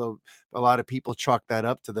 2021, although a lot of people chalk that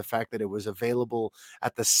up to the fact that it was available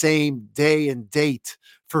at the same day and date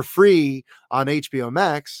for free on HBO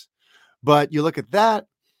Max. But you look at that,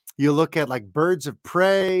 you look at like Birds of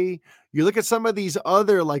Prey, you look at some of these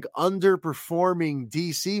other like underperforming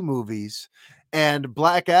DC movies, and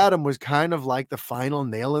Black Adam was kind of like the final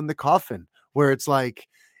nail in the coffin, where it's like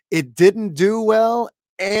it didn't do well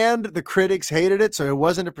and the critics hated it. So it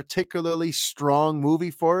wasn't a particularly strong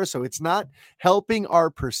movie for us. So it's not helping our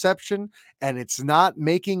perception and it's not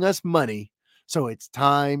making us money. So it's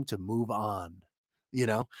time to move on, you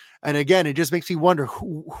know? And again, it just makes me wonder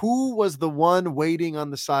who was the one waiting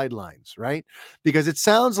on the sidelines, right? Because it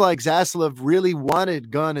sounds like Zaslav really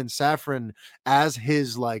wanted Gunn and Safran as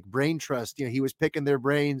his like brain trust. He was picking their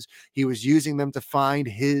brains. He was using them to find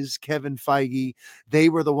his Kevin Feige. They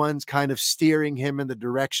were the ones kind of steering him in the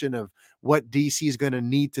direction of what DC is going to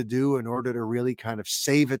need to do in order to really kind of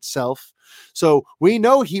save itself. So we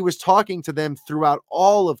know he was talking to them throughout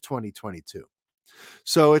all of 2022.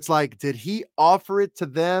 So it's like, did he offer it to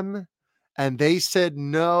them and they said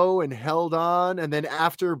no and held on? And then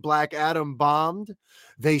after Black Adam bombed,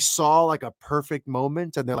 they saw like a perfect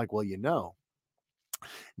moment and they're like, well,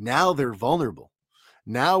 now they're vulnerable.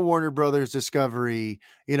 Now Warner Brothers Discovery,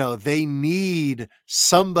 they need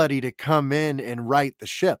somebody to come in and right the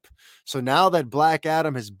ship. So now that Black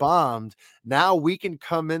Adam has bombed, now we can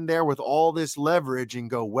come in there with all this leverage and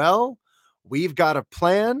go, well, we've got a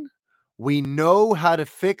plan. We know how to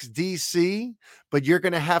fix DC, but you're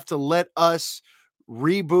going to have to let us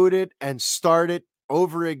reboot it and start it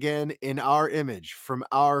over again in our image from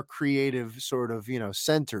our creative sort of,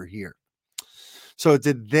 center here. So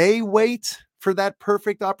did they wait for that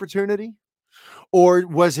perfect opportunity? Or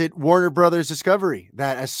was it Warner Brothers Discovery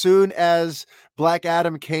that as soon as Black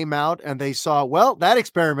Adam came out and they saw, well, that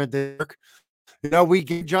experiment didn't work. We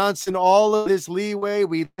gave Johnson all of this leeway.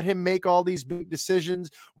 We let him make all these big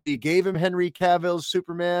decisions. We gave him Henry Cavill's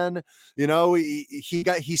Superman. He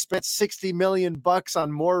spent $60 million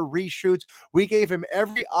on more reshoots. We gave him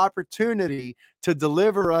every opportunity to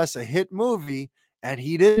deliver us a hit movie, and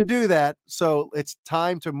he didn't do that. So it's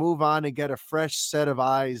time to move on and get a fresh set of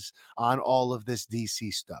eyes on all of this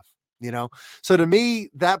DC stuff. So to me,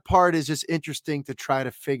 that part is just interesting to try to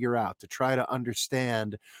figure out, to try to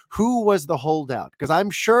understand who was the holdout. Because I'm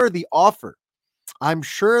sure the offer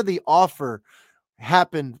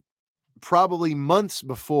happened probably months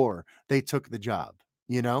before they took the job,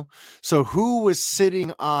 So who was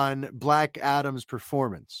sitting on Black Adam's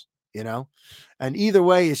performance, And either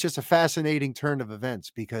way, it's just a fascinating turn of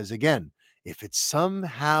events because, again, if it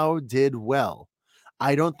somehow did well,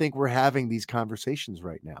 I don't think we're having these conversations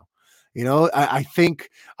right now. I think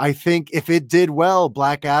if it did well,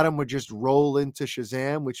 Black Adam would just roll into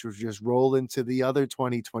Shazam, which would just roll into the other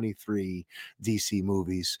 2023 DC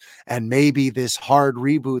movies. And maybe this hard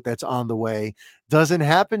reboot that's on the way doesn't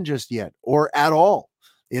happen just yet or at all.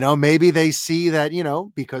 Maybe they see that,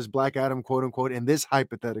 because Black Adam, quote unquote, in this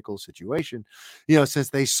hypothetical situation, since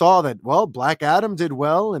they saw that, well, Black Adam did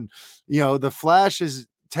well and, the Flash is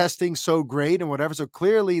testing so great and whatever. So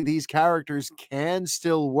clearly these characters can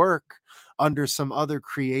still work under some other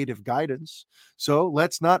creative guidance. So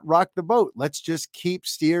let's not rock the boat. Let's just keep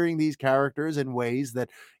steering these characters in ways that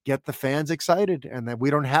get the fans excited and that we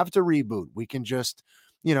don't have to reboot. We can just,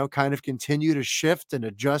 kind of continue to shift and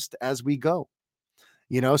adjust as we go.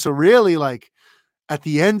 So really, like, at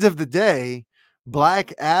the end of the day,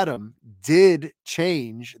 Black Adam did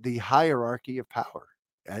change the hierarchy of power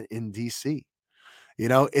in DC.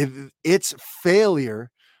 Its failure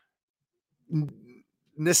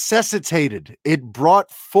necessitated, it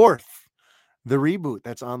brought forth the reboot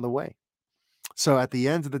that's on the way. So at the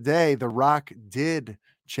end of the day, The Rock did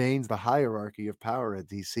change the hierarchy of power at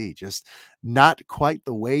DC, just not quite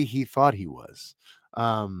the way he thought he was.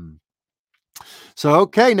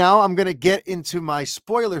 Okay, now I'm going to get into my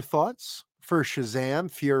spoiler thoughts for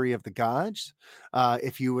Shazam, Fury of the Gods.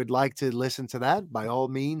 If you would like to listen to that, by all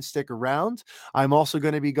means, stick around. I'm also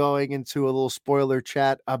going to be going into a little spoiler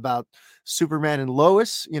chat about Superman and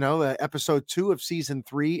Lois. Episode 2 of season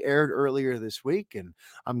 3 aired earlier this week, and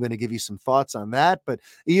I'm going to give you some thoughts on that. But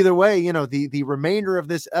either way, the remainder of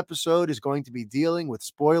this episode is going to be dealing with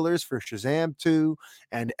spoilers for Shazam 2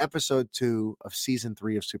 and episode 2 of season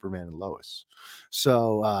 3 of Superman and Lois.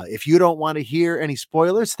 So if you don't want to hear any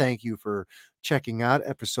spoilers, thank you for checking out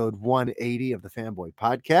episode 180 of the Fanboy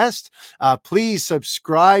Podcast. Please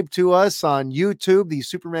subscribe to us on YouTube. The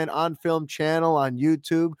Superman on Film channel on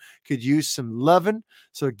YouTube could use some loving.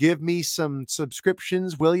 So give me some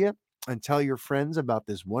subscriptions, will you? And tell your friends about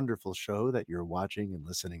this wonderful show that you're watching and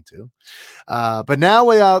listening to. But now,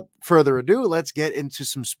 without further ado, let's get into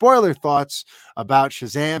some spoiler thoughts about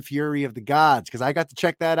Shazam Fury of the Gods, because I got to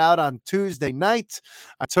check that out on Tuesday night.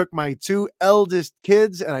 I took my 2 eldest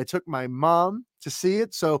kids and I took my mom to see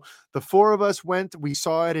it. So the 4 of us went. We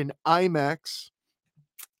saw it in IMAX.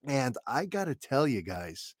 And I got to tell you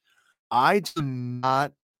guys, I do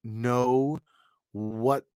not know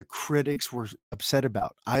what the critics were upset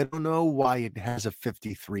about. I don't know why it has a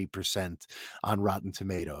 53% on Rotten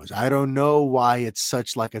Tomatoes. I don't know why it's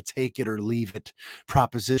such like a take it or leave it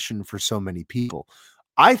proposition for so many people.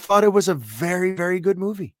 I thought it was a very, very good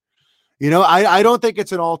movie. I don't think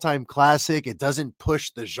it's an all-time classic. It doesn't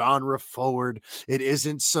push the genre forward. It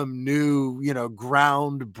isn't some new,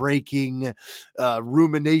 groundbreaking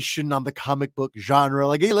rumination on the comic book genre.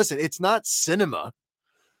 Like, hey, listen, it's not cinema,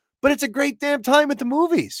 but it's a great damn time at the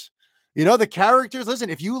movies. The characters,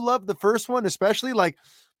 listen, if you love the first one, especially like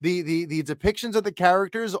the depictions of the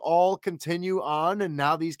characters all continue on, and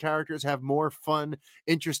now these characters have more fun,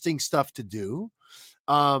 interesting stuff to do.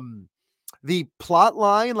 The plot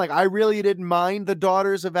line, like, I really didn't mind the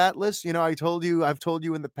Daughters of Atlas. I've told you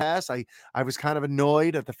in the past, I was kind of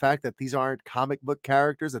annoyed at the fact that these aren't comic book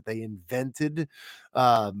characters, that they invented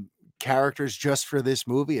characters just for this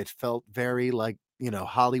movie. It felt very like,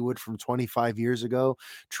 Hollywood from 25 years ago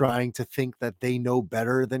trying to think that they know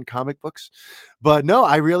better than comic books. But no,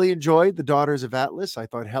 I really enjoyed the Daughters of Atlas. I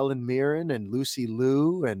thought Helen Mirren and Lucy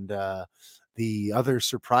Liu and the other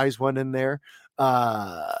surprise one in there,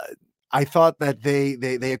 I thought that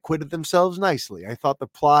they acquitted themselves nicely. I thought the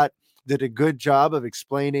plot did a good job of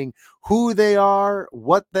explaining who they are,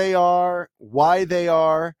 what they are, why they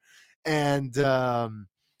are, and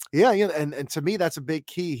and to me that's a big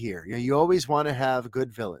key here. You always want to have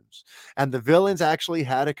good villains, and the villains actually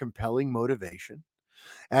had a compelling motivation,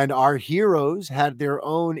 and our heroes had their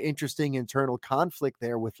own interesting internal conflict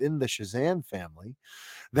there within the Shazam family,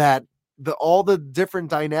 that all the different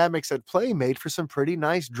dynamics at play made for some pretty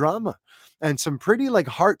nice drama and some pretty like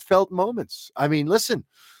heartfelt moments. I mean, listen,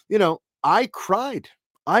 I cried.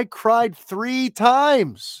 I cried 3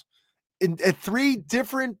 times at 3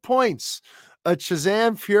 different points. At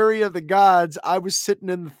Shazam Fury of the Gods, I was sitting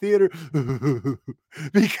in the theater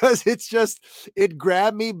because it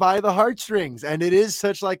grabbed me by the heartstrings, and it is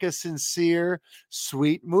such like a sincere,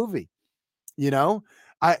 sweet movie. If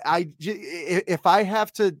I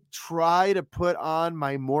have to try to put on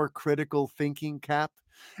my more critical thinking cap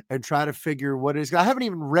and try to figure what it is, I haven't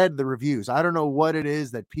even read the reviews. I don't know what it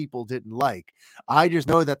is that people didn't like. I just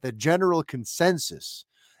know that the general consensus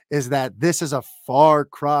is that this is a far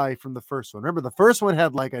cry from the first one. Remember, the first one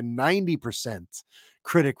had like a 90%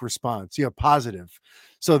 critic response, positive.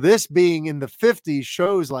 So this being in the 50s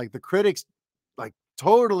shows like the critics like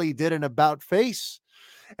totally did an about face.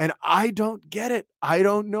 And I don't get it. I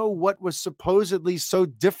don't know what was supposedly so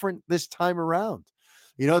different this time around.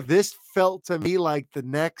 This felt to me like the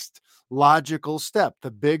next logical step,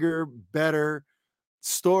 the bigger, better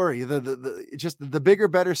story, just the bigger,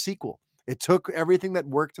 better sequel. It took everything that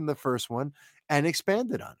worked in the first one and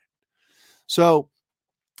expanded on it. So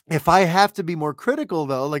if I have to be more critical,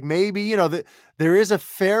 though, like maybe, there is a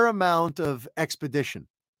fair amount of expedition.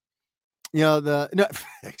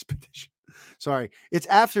 Expedition. Sorry, it's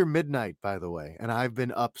after midnight, by the way, and I've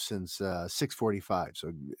been up since 6:45,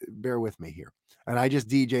 so bear with me here. And I just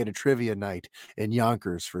DJ'd a trivia night in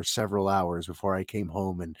Yonkers for several hours before I came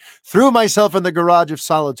home and threw myself in the garage of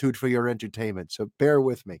solitude for your entertainment. So bear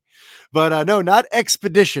with me. But no, not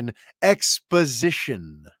expedition,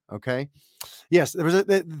 exposition. Okay. Yes,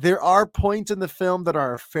 there are points in the film that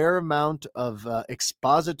are a fair amount of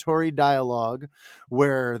expository dialogue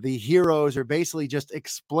where the heroes are basically just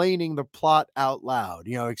explaining the plot out loud,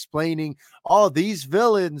 explaining, oh, these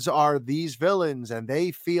villains are these villains and they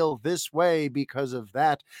feel this way because of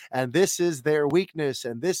that. And this is their weakness.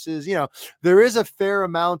 And this is, there is a fair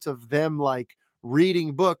amount of them like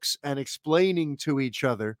reading books and explaining to each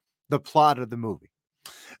other the plot of the movie.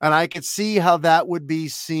 And I could see how that would be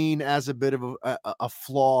seen as a bit of a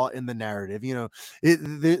flaw in the narrative.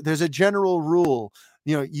 There's a general rule.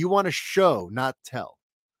 You want to show, not tell.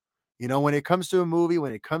 When it comes to a movie,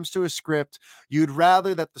 when it comes to a script, you'd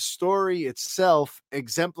rather that the story itself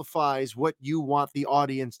exemplifies what you want the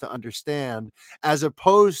audience to understand, as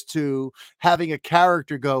opposed to having a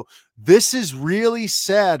character go, "This is really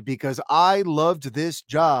sad because I loved this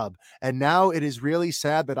job, and now it is really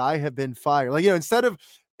sad that I have been fired." Like, instead of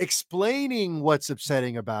explaining what's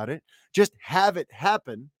upsetting about it, just have it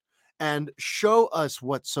happen and show us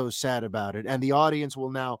what's so sad about it. And the audience will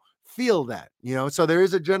now feel that. So there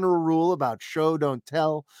is a general rule about show, don't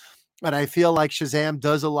tell. And I feel like Shazam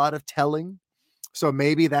does a lot of telling. So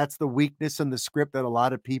maybe that's the weakness in the script that a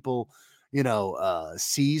lot of people,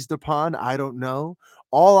 seized upon. I don't know.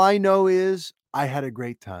 All I know is I had a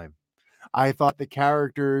great time. I thought the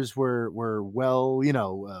characters were well,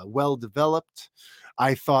 well developed.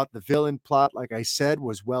 I thought the villain plot, like I said,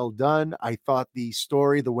 was well done. I thought the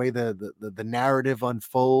story, the way the narrative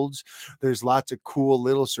unfolds, there's lots of cool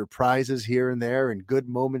little surprises here and there, and good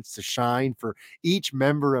moments to shine. For each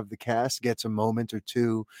member of the cast gets a moment or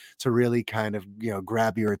two to really kind of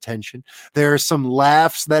grab your attention. There are some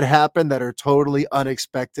laughs that happen that are totally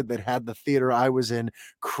unexpected, that had the theater I was in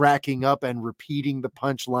cracking up and repeating the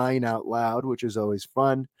punchline out loud, which is always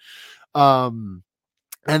fun. Um,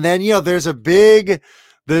 and then there's the big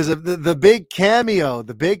cameo,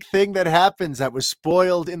 the big thing that happens that was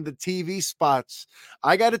spoiled in the TV spots.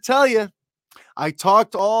 I got to tell you, I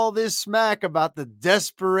talked all this smack about the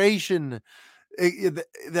desperation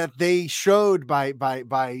that they showed by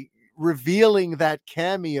revealing that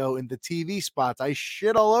cameo in the TV spots. I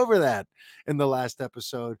shit all over that in the last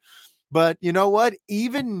episode. But you know what?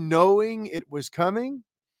 Even knowing it was coming,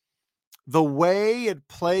 the way it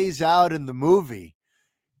plays out in the movie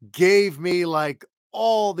gave me like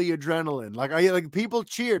all the adrenaline. Like people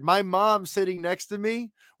cheered. My mom sitting next to me,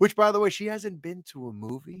 which by the way, she hasn't been to a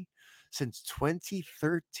movie since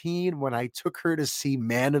 2013 when I took her to see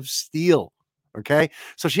Man of Steel. Okay.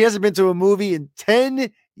 So she hasn't been to a movie in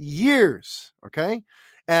 10 years. Okay.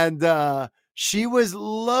 And she was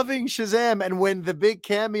loving Shazam. And when the big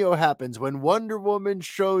cameo happens, when Wonder Woman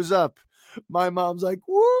shows up, my mom's like,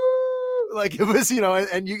 woo! Like it was,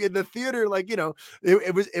 and you in the theater, like,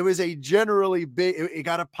 it was a generally big, it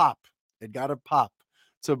got a pop. It got a pop,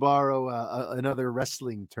 to borrow another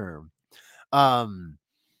wrestling term. Um,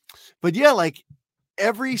 but yeah, like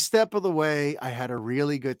every step of the way, I had a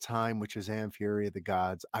really good time, which is Fury of the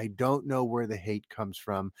Gods. I don't know where the hate comes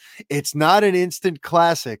from. It's not an instant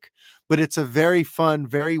classic, but it's a very fun,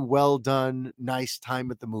 very well done, nice time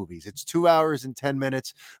at the movies. It's 2 hours and 10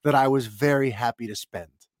 minutes that I was very happy to spend.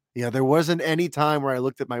 There wasn't any time where I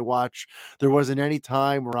looked at my watch. There wasn't any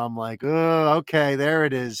time where I'm like, oh, okay, there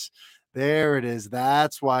it is. There it is.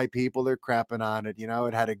 That's why people are crapping on it.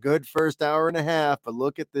 It had a good first hour and a half, but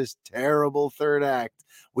look at this terrible third act.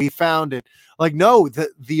 We found it. Like, no,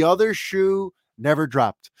 the other shoe never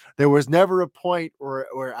dropped. There was never a point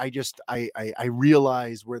where I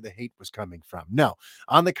realized where the hate was coming from. No,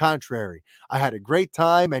 on the contrary, I had a great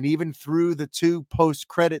time. And even through the two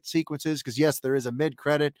post-credit sequences, because yes, there is a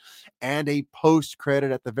mid-credit and a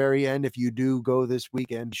post-credit at the very end. If you do go this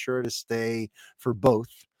weekend, be sure to stay for both.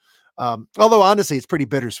 Although honestly, it's pretty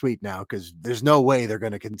bittersweet now because there's no way they're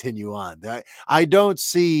going to continue on. I don't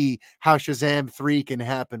see how Shazam 3 can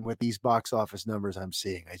happen with these box office numbers I'm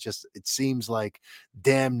seeing. It seems like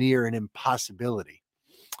damn near an impossibility.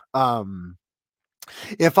 Um,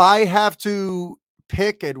 if I have to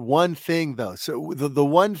pick at one thing though, so the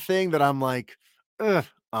one thing that I'm like, ugh,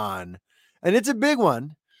 on, and it's a big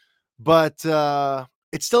one, but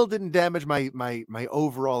it still didn't damage my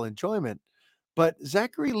overall enjoyment. But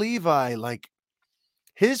Zachary Levi, like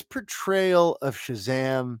his portrayal of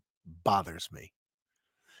Shazam bothers me.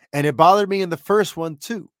 And it bothered me in the first one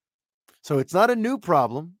too. So it's not a new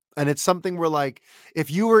problem. And it's something where, like, if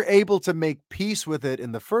you were able to make peace with it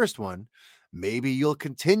in the first one, maybe you'll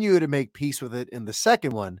continue to make peace with it in the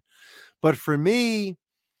second one. But for me,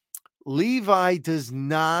 Levi does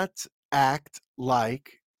not act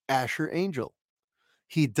like Asher Angel.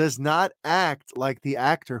 He does not act like the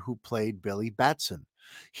actor who played Billy Batson.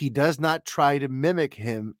 He does not try to mimic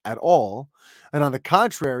him at all. And on the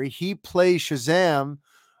contrary, he plays Shazam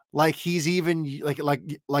like he's even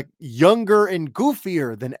like younger and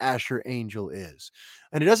goofier than Asher Angel is.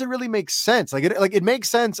 And it doesn't really make sense. It makes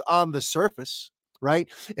sense on the surface, right?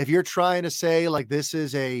 If you're trying to say like this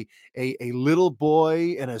is a little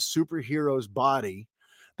boy in a superhero's body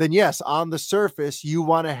then yes, on the surface, you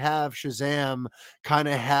want to have Shazam kind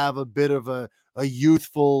of have a bit of a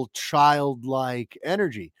youthful, childlike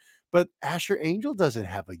energy. But Asher Angel doesn't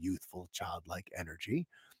have a youthful, childlike energy.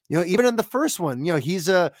 Even in the first one,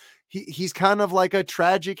 he's kind of like a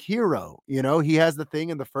tragic hero. He has the thing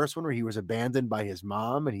in the first one where he was abandoned by his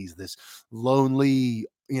mom, and he's this lonely,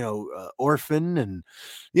 orphan, and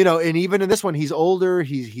even in this one, he's older.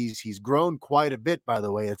 He's grown quite a bit. By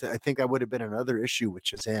the way, I think that would have been another issue with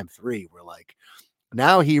Shazam 3, where like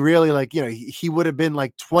now he really like he would have been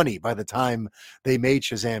like 20 by the time they made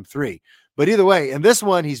Shazam 3. But either way, in this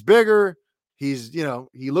one, he's bigger. He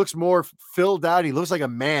looks more filled out. He looks like a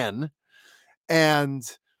man, and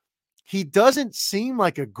he doesn't seem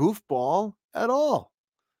like a goofball at all.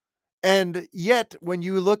 And yet, when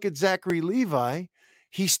you look at Zachary Levi,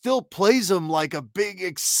 he still plays him like a big,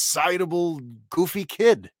 excitable, goofy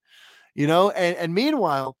kid, and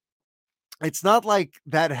meanwhile, it's not like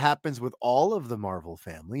that happens with all of the Marvel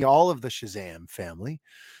family, all of the Shazam family.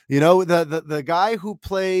 The guy who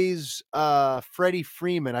plays Freddie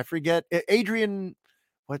Freeman, I forget Adrian,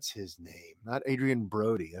 what's his name? Not Adrian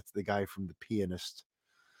Brody. That's the guy from The Pianist.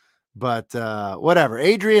 But whatever,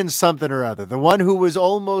 Adrian something or other, the one who was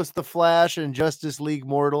almost the Flash in Justice League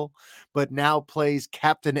Mortal, but now plays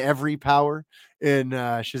Captain Every Power in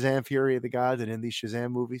Shazam: Fury of the Gods and in these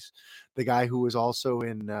Shazam movies. The guy who was also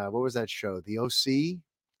in what was that show, The OC?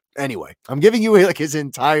 Anyway, I'm giving you like his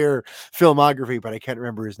entire filmography, but I can't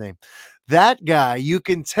remember his name. That guy, you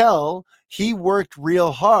can tell he worked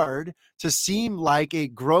real hard to seem like a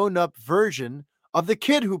grown-up version of the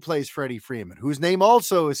kid who plays Freddie Freeman, whose name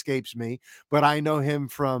also escapes me, but I know him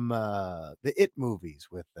from the It movies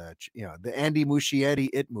with the Andy Muschietti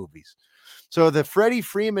It movies. So the Freddie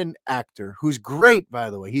Freeman actor, who's great, by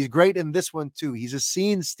the way, he's great in this one too. He's a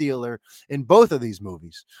scene stealer in both of these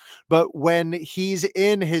movies. But when he's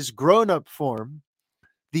in his grown-up form,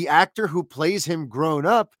 the actor who plays him grown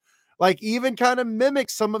up, like even kind of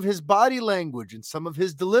mimics some of his body language and some of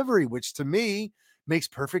his delivery, which to me makes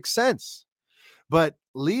perfect sense. But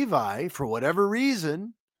Levi, for whatever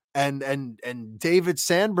reason, and David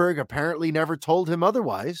Sandberg apparently never told him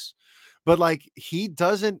otherwise, but like he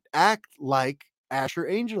doesn't act like Asher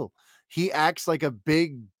Angel. He acts like a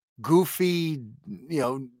big, goofy,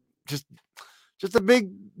 just just a big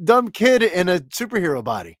dumb kid in a superhero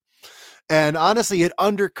body. And honestly, it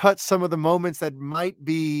undercuts some of the moments that might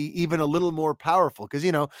be even a little more powerful because,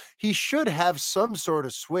 he should have some sort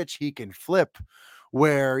of switch he can flip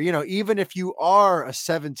where, even if you are a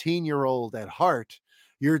 17-year-old at heart,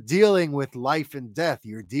 you're dealing with life and death.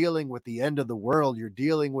 You're dealing with the end of the world. You're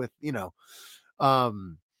dealing with,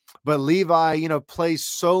 um, but Levi, plays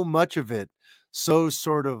so much of it, so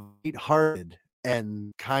sort of lighthearted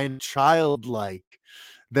and kind of childlike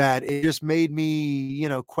that it just made me,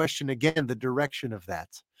 question again the direction of that.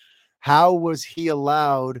 How was he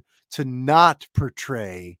allowed to not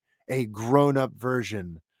portray a grown-up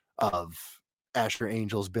version of Asher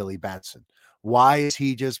Angel's Billy Batson? Why is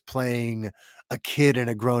he just playing a kid in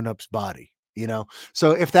a grown-up's body?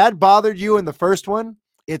 So if that bothered you in the first one,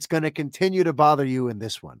 it's going to continue to bother you in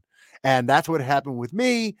this one. And that's what happened with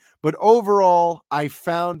me. But overall, I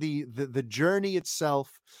found the journey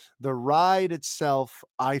itself, the ride itself,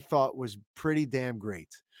 I thought was pretty damn great.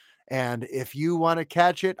 And if you want to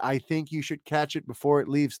catch it, I think you should catch it before it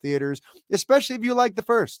leaves theaters, especially if you like the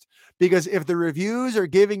first. Because if the reviews are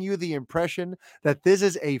giving you the impression that this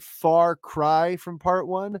is a far cry from part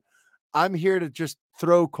one, I'm here to just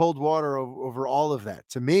throw cold water over all of that.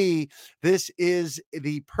 To me, this is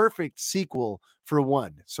the perfect sequel for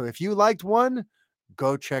one. So if you liked one,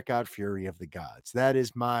 go check out Fury of the Gods. That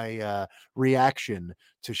is my reaction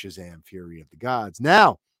to Shazam: Fury of the Gods.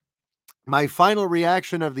 Now, my final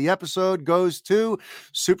reaction of the episode goes to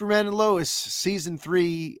Superman and Lois season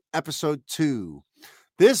 3, episode 2.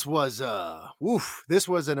 This was this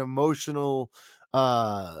was an emotional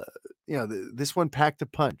this one packed a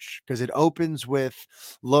punch because it opens with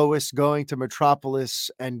Lois going to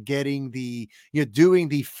Metropolis and getting doing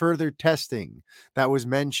the further testing that was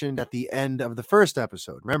mentioned at the end of the first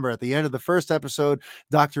episode. Remember, at the end of the first episode,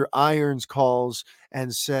 Dr. Irons calls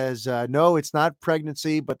and says, no, it's not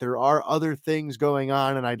pregnancy, but there are other things going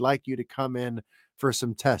on, and I'd like you to come in for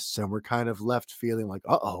some tests. And we're kind of left feeling like,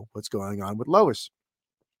 uh-oh, what's going on with Lois?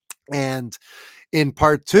 And in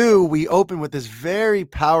part 2, we open with this very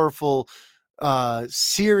powerful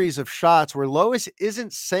series of shots where Lois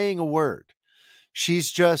isn't saying a word.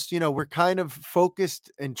 She's just, we're kind of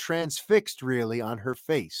focused and transfixed really on her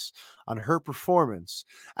face, on her performance,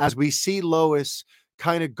 as we see Lois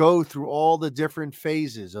kind of go through all the different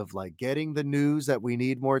phases of like getting the news that we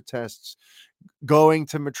need more tests, going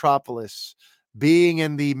to Metropolis, being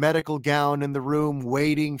in the medical gown in the room,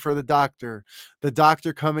 waiting for the doctor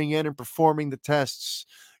coming in and performing the tests,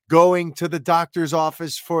 going to the doctor's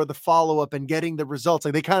office for the follow-up and getting the results.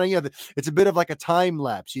 Like they kind of, it's a bit of like a time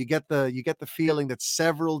lapse. You get the feeling that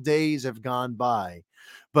several days have gone by,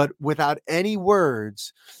 but without any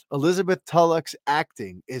words. Elizabeth Tulloch's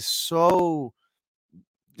acting is so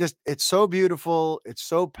just it's so beautiful, it's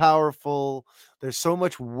so powerful. There's so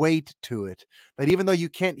much weight to it that even though you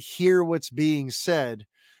can't hear what's being said,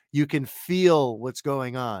 you can feel what's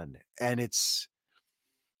going on. And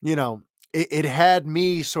you know, it had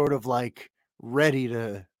me sort of like ready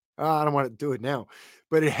to, I don't want to do it now,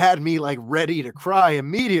 but it had me like ready to cry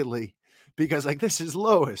immediately because like this is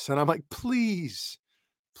Lois. And I'm like, please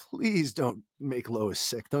don't make Lois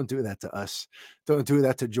sick. Don't do that to us. Don't do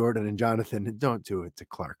that to Jordan and Jonathan. And don't do it to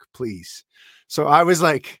Clark, please. So I was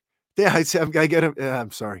like, yeah, I get him.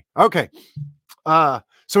 I'm sorry. Okay. So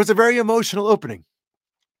it's a very emotional opening.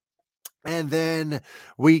 And then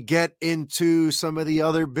we get into some of the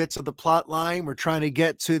other bits of the plot line. We're trying to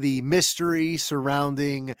get to the mystery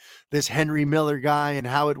surrounding this Henry Miller guy and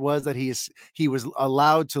how it was that he was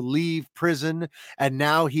allowed to leave prison, and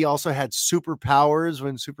now he also had superpowers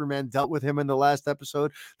when Superman dealt with him in the last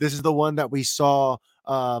episode. This is the one that we saw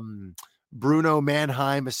Bruno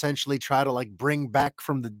Mannheim essentially try to like bring back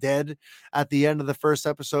from the dead at the end of the first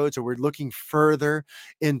episode. So we're looking further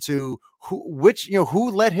into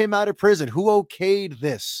who let him out of prison, who okayed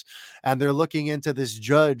this, and they're looking into this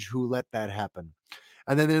judge who let that happen.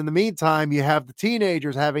 And then in the meantime, you have the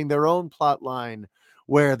teenagers having their own plot line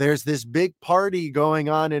where there's this big party going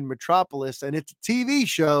on in Metropolis, and it's a TV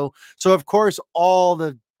show. So of course, all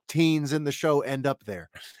the teens in the show end up there,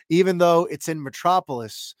 even though it's in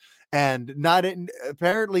Metropolis. And not in,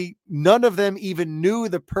 apparently, none of them even knew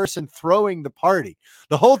the person throwing the party.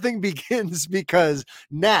 The whole thing begins because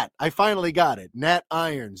Nat, I finally got it. Nat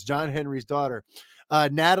Irons, John Henry's daughter.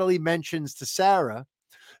 Natalie mentions to Sarah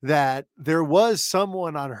that there was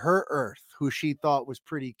someone on her Earth who she thought was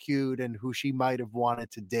pretty cute and who she might have wanted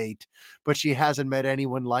to date, but she hasn't met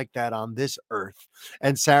anyone like that on this Earth.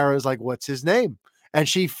 And Sarah's like, what's his name? And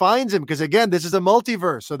she finds him because, again, this is a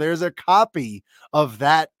multiverse. So there's a copy of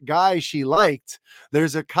that guy she liked.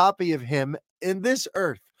 There's a copy of him in this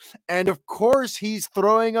Earth. And of course, he's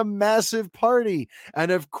throwing a massive party. And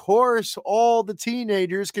of course, all the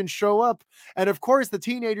teenagers can show up. And of course, the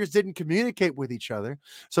teenagers didn't communicate with each other.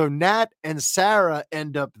 So Nat and Sarah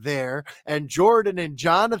end up there, and Jordan and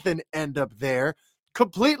Jonathan end up there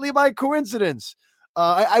completely by coincidence.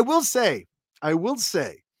 I will say,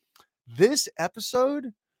 this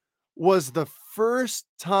episode was the first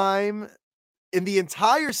time in the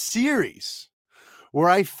entire series where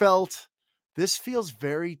I felt this feels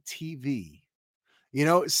very TV.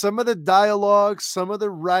 Some of the dialogue, some of the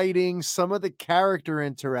writing, some of the character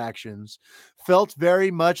interactions felt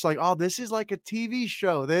very much like, oh, this is like a TV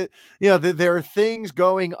show. That there are things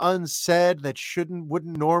going unsaid that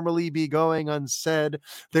wouldn't normally be going unsaid.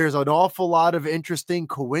 There's an awful lot of interesting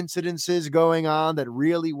coincidences going on that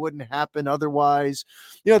really wouldn't happen otherwise.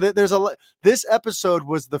 This episode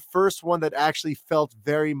was the first one that actually felt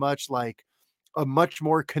very much like a much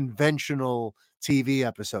more conventional TV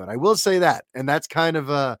episode. I will say that. And that's kind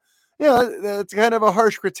of that's kind of a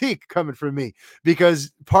harsh critique coming from me,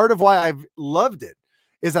 because part of why I've loved it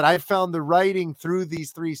is that I found the writing through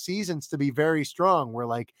these 3 seasons to be very strong, where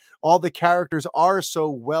like all the characters are so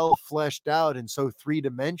well fleshed out and so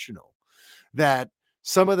 3-dimensional that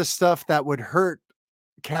some of the stuff that would hurt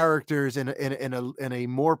characters in a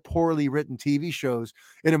more poorly written TV shows,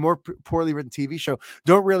 in a more poorly written TV show,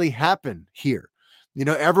 don't really happen here.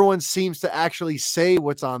 Everyone seems to actually say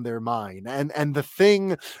what's on their mind, and the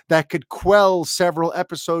thing that could quell several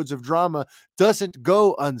episodes of drama doesn't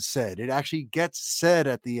go unsaid. It actually gets said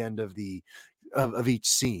at the end of of each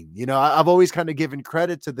scene. I've always kind of given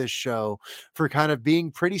credit to this show for kind of being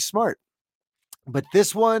pretty smart, but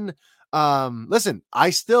this one, listen,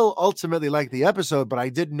 I still ultimately like the episode, but I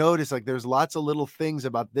did notice like there's lots of little things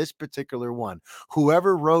about this particular one.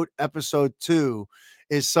 Whoever wrote episode 2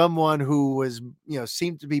 is someone who was,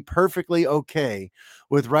 seemed to be perfectly okay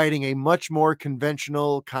with writing a much more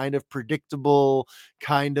conventional, kind of predictable,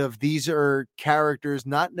 kind of, these are characters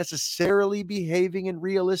not necessarily behaving in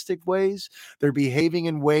realistic ways. They're behaving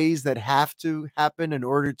in ways that have to happen in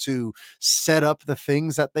order to set up the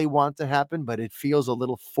things that they want to happen, but it feels a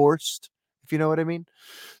little forced, if you know what I mean.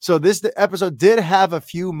 So the episode did have a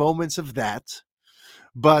few moments of that,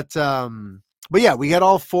 but But yeah, we get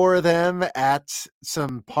all four of them at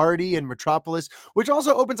some party in Metropolis, which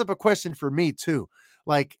also opens up a question for me too.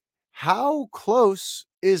 Like, how close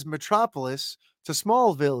is Metropolis to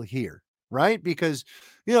Smallville here? Right? Because,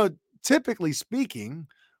 you know, typically speaking,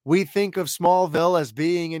 we think of Smallville as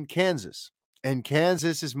being in Kansas. And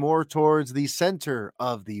Kansas is more towards the center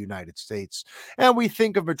of the United States. And we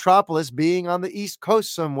think of Metropolis being on the East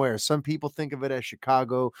Coast somewhere. Some people think of it as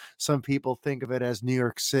Chicago. Some people think of it as New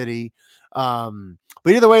York City. But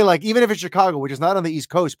either way, like even if it's Chicago, which is not on the East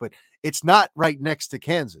Coast, but it's not right next to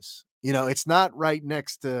Kansas. You know, it's not right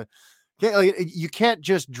next to. You can't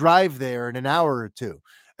just drive there in an hour or two.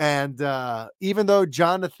 And even though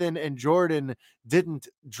Jonathan and Jordan didn't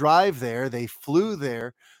drive there, they flew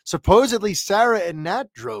there. Supposedly, Sarah and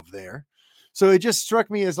Nat drove there. So it just struck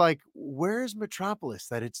me as like, where's Metropolis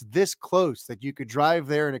that it's this close that you could drive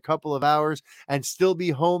there in a couple of hours and still be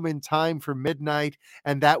home in time for midnight,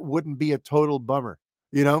 and that wouldn't be a total bummer,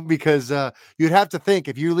 you know, because you'd have to think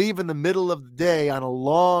if you leave in the middle of the day on a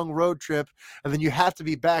long road trip and then you have to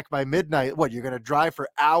be back by midnight, what, you're going to drive for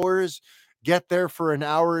hours, get there for an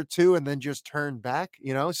hour or two, and then just turn back,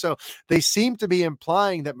 you know? So they seem to be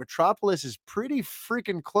implying that Metropolis is pretty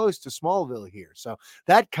freaking close to Smallville here. So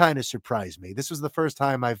that kind of surprised me. This was the first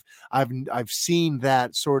time I've seen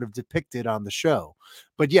that sort of depicted on the show.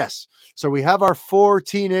 But yes, so we have our four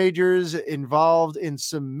teenagers involved in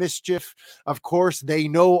some mischief. Of course, they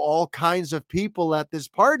know all kinds of people at this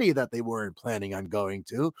party that they weren't planning on going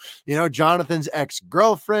to. You know, Jonathan's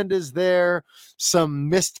ex-girlfriend is there. Some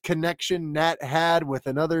missed connection Nat had with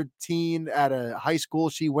another teen at a high school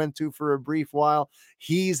she went to for a brief while.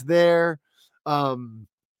 He's there. Um,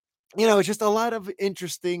 you know, it's just a lot of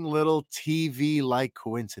interesting little TV like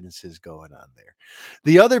coincidences going on there.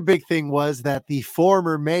 The other big thing was that the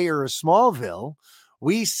former mayor of Smallville,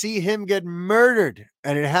 we see him get murdered,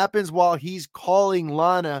 and it happens while he's calling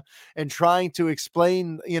Lana and trying to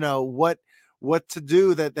explain, you know, what to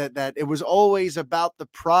do. That it was always about the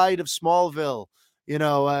pride of Smallville. You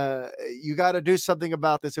know, you got to do something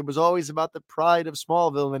about this. It was always about the pride of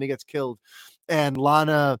Smallville, and then he gets killed, and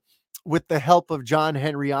Lana, with the help of John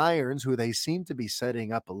Henry Irons, who they seem to be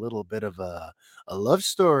setting up a little bit of a love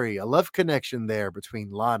story, a love connection there between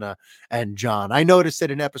Lana and John. I noticed it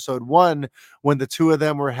in episode 1 when the two of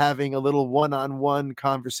them were having a little one-on-one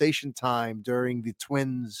conversation time during the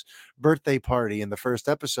twins' birthday party in the first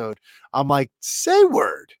episode. I'm like, say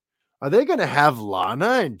word. Are they going to have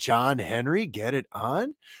Lana and John Henry get it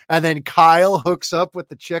on? And then Kyle hooks up with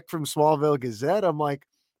the chick from Smallville Gazette. I'm like,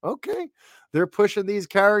 okay, they're pushing these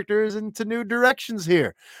characters into new directions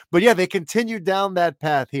here. But yeah, they continue down that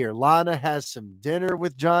path here. Lana has some dinner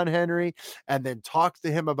with John Henry and then talks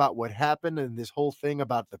to him about what happened and this whole thing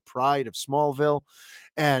about the pride of Smallville.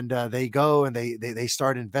 And they go and they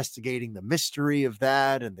start investigating the mystery of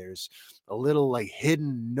that. And there's a little like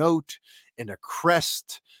hidden note in a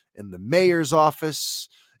crest in the mayor's office.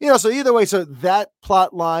 You know, so either way, so that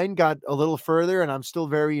plot line got a little further, and I'm still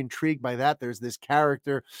very intrigued by that. There's this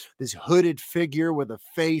character, this hooded figure with a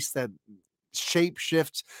face that shape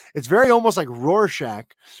shifts. It's very almost like Rorschach,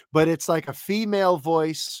 but it's like a female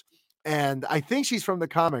voice. And I think she's from the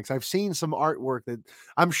comics. I've seen some artwork that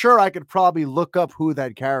I'm sure I could probably look up who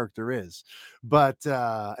that character is. But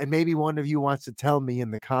and maybe one of you wants to tell me in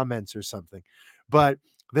the comments or something. But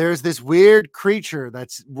there's this weird creature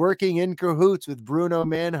that's working in cahoots with Bruno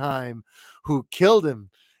Mannheim, who killed him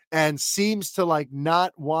and seems to like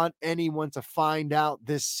not want anyone to find out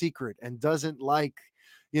this secret and doesn't like,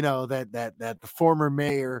 you know, that the former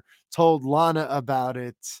mayor told Lana about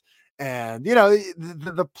it. And you know,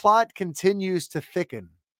 the plot continues to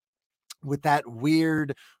thicken with that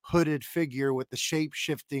weird hooded figure with the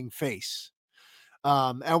shape-shifting face.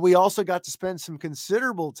 And we also got to spend some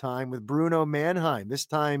considerable time with Bruno Mannheim. This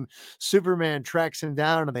time, Superman tracks him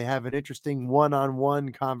down, and they have an interesting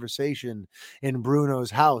one-on-one conversation in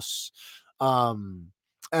Bruno's house. And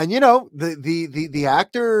you know, the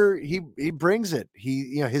actor, he brings it. He,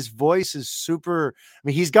 you know, his voice is super. I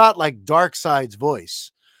mean, he's got like Darkseid's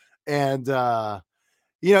voice, and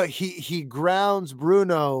you know, he grounds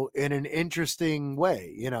Bruno in an interesting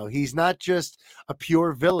way. You know, he's not just a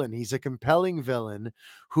pure villain, he's a compelling villain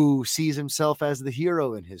who sees himself as the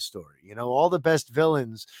hero in his story. You know, all the best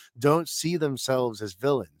villains don't see themselves as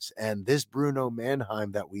villains, and this Bruno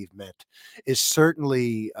Mannheim that we've met is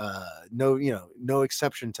certainly no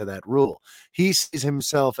exception to that rule. He sees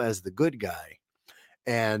himself as the good guy,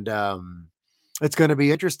 and it's going to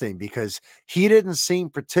be interesting because he didn't seem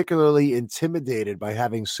particularly intimidated by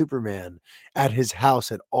having Superman at his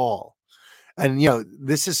house at all. And,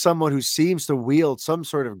 this is someone who seems to wield some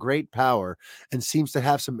sort of great power and seems to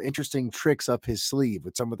have some interesting tricks up his sleeve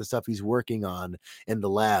with some of the stuff he's working on in the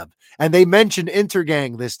lab. And they mentioned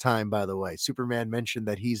Intergang this time, by the way. Superman mentioned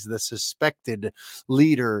that he's the suspected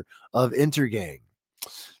leader of Intergang.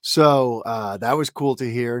 So that was cool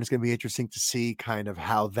to hear. And it's going to be interesting to see kind of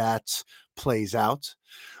how that plays out.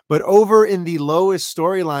 But over in the lowest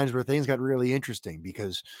storylines where things got really interesting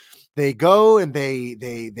because they go and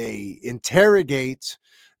they interrogate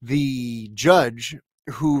the judge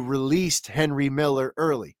who released Henry Miller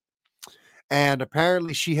early. And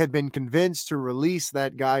apparently she had been convinced to release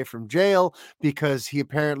that guy from jail because he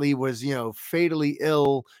apparently was, fatally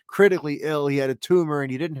ill, critically ill. He had a tumor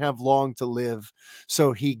and he didn't have long to live.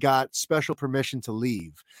 So he got special permission to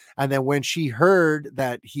leave. And then when she heard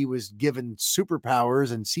that he was given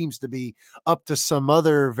superpowers and seems to be up to some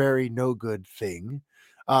other very no good thing,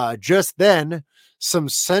 just then some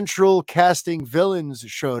central casting villains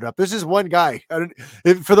showed up. This is one guy.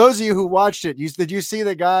 For those of you who watched it, did you see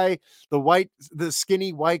the guy, the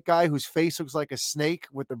skinny white guy whose face looks like a snake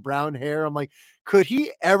with the brown hair? I'm like, could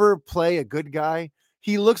he ever play a good guy?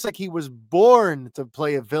 He looks like he was born to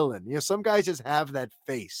play a villain. Some guys just have that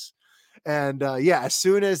face. And as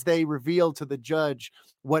soon as they revealed to the judge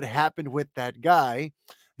what happened with that guy,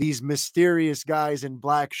 these mysterious guys in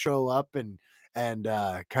black show up and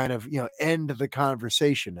kind of end the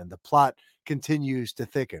conversation, and the plot continues to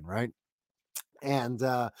thicken, right? And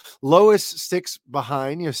Lois sticks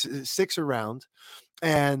behind, sticks around,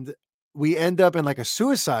 and we end up in like a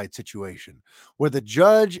suicide situation where the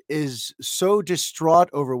judge is so distraught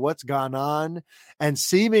over what's gone on and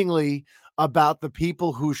seemingly about the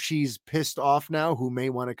people who she's pissed off now who may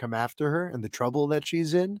want to come after her and the trouble that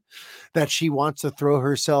she's in, that she wants to throw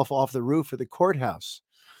herself off the roof of the courthouse.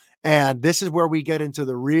 And this is where we get into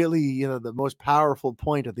the really, the most powerful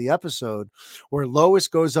point of the episode, where Lois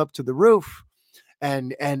goes up to the roof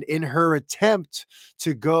and in her attempt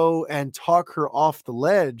to go and talk her off the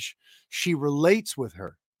ledge, she relates with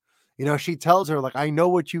her. She tells her, like, I know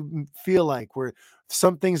what you feel like, where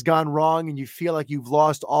something's gone wrong and you feel like you've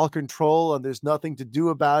lost all control and there's nothing to do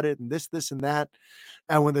about it and this and that.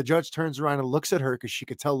 And when the judge turns around and looks at her, because she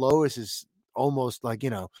could tell Lois is almost like,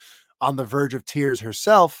 on the verge of tears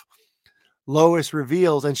herself, Lois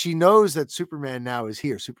reveals, and she knows that Superman now is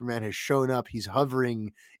here. Superman has shown up. He's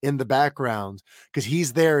hovering in the background because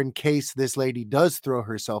he's there in case this lady does throw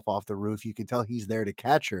herself off the roof. You can tell he's there to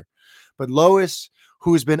catch her. But Lois,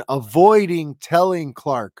 who's been avoiding telling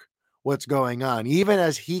Clark what's going on, even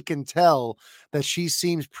as he can tell that she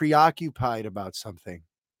seems preoccupied about something.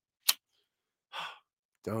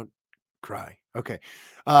 Don't cry. Okay.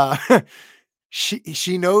 Uh,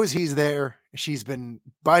 She knows he's there. She's been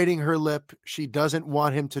biting her lip. She doesn't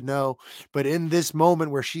want him to know. But in this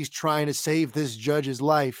moment where she's trying to save this judge's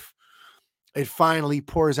life, it finally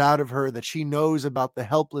pours out of her that she knows about the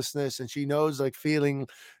helplessness, and she knows, like, feeling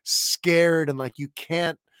scared and like you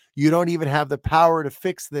don't even have the power to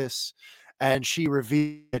fix this. And she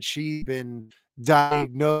revealed that she's been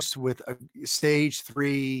diagnosed with a stage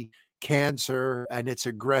 3 cancer and it's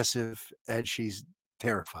aggressive, and she's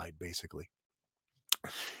terrified, basically.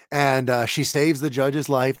 And she saves the judge's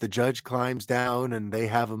life. The judge climbs down and they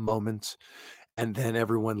have a moment, and then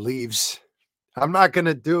everyone leaves. I'm not going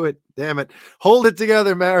to do it. Damn it. Hold it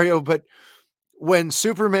together, Mario. But when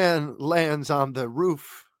Superman lands on the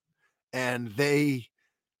roof and they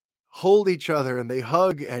hold each other and they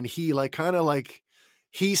hug, and he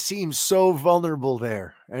he seems so vulnerable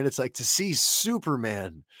there. And it's like to see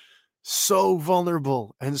Superman so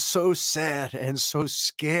vulnerable and so sad and so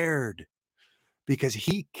scared because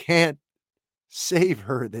he can't save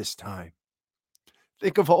her this time.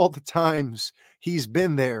 Think of all the times he's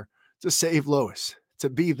been there to save Lois, to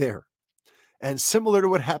be there. And similar to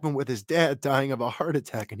what happened with his dad dying of a heart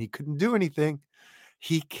attack and he couldn't do anything,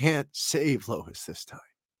 he can't save Lois this time.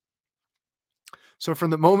 So from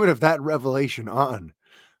the moment of that revelation on,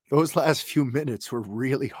 those last few minutes were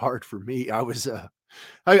really hard for me. I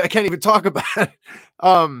can't even talk about it.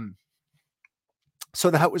 So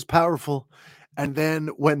that was powerful. And then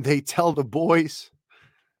when they tell the boys,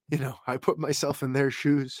 I put myself in their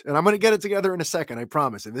shoes, and I'm going to get it together in a second. I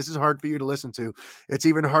promise. And this is hard for you to listen to. It's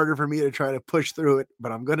even harder for me to try to push through it,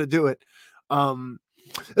 but I'm going to do it.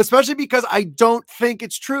 Especially because I don't think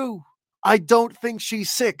it's true. I don't think she's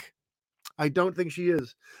sick. I don't think she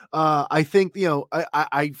is. I think,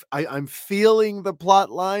 I'm feeling the plot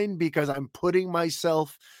line because I'm putting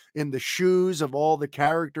myself in the shoes of all the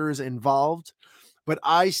characters involved. but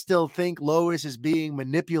I still think Lois is being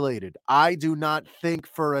manipulated. I do not think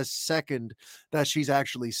for a second that she's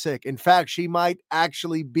actually sick. In fact, she might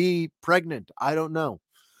actually be pregnant. I don't know.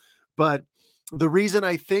 But the reason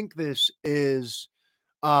I think this is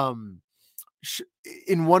um sh-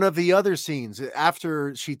 in one of the other scenes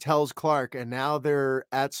after she tells Clark, and now they're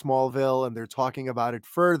at Smallville and they're talking about it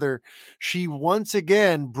further, she once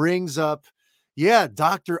again brings up, yeah,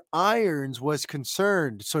 Dr. Irons was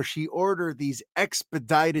concerned, so she ordered these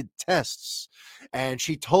expedited tests, and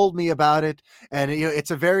she told me about it. And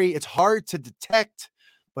it's hard to detect,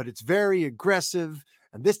 but it's very aggressive,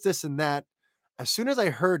 and this and that. As soon as I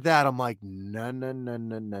heard that, I'm like, no, no, no,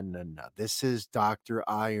 no, no, no, no. This is Dr.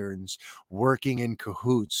 Irons working in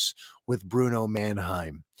cahoots with Bruno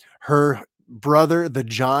Mannheim. Her brother, the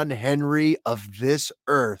John Henry of this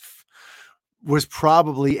earth, was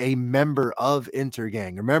probably a member of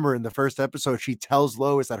Intergang. Remember in the first episode, she tells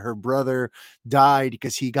Lois that her brother died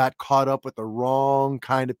because he got caught up with the wrong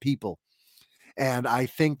kind of people. And I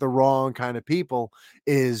think the wrong kind of people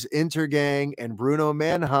is Intergang and Bruno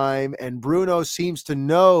Mannheim. And Bruno seems to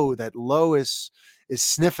know that Lois is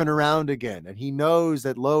sniffing around again. And he knows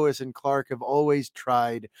that Lois and Clark have always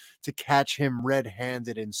tried to catch him red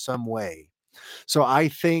handed in some way. So I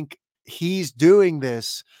think he's doing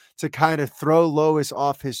this to kind of throw Lois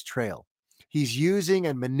off his trail. He's using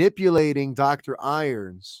and manipulating Dr.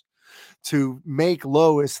 Irons to make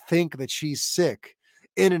Lois think that she's sick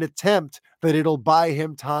in an attempt that it'll buy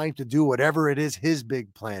him time to do whatever it is his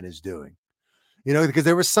big plan is doing. Because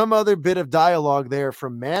there was some other bit of dialogue there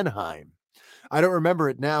from Mannheim. I don't remember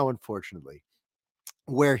it now, unfortunately,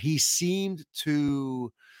 where he seemed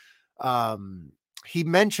to um he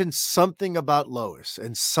mentioned something about Lois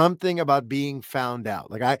and something about being found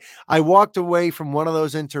out. Like I walked away from one of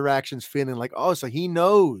those interactions feeling like, oh, so he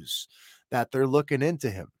knows that they're looking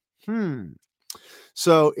into him.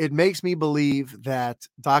 So it makes me believe that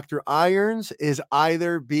Dr. Irons is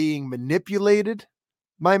either being manipulated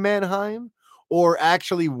by Mannheim or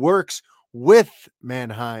actually works with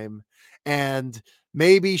Mannheim. And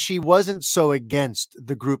maybe she wasn't so against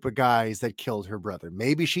the group of guys that killed her brother.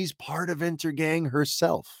 Maybe she's part of Intergang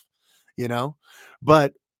herself, you know?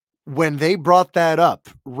 But when they brought that up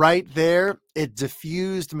right there, it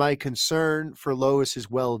diffused my concern for Lois's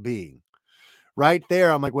well being. Right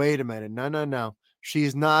there, I'm like, wait a minute. No, no, no.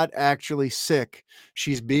 She's not actually sick.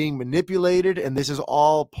 She's being manipulated, and this is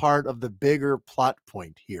all part of the bigger plot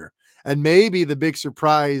point here. And maybe the big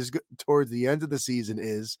surprise towards the end of the season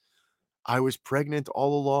is I was pregnant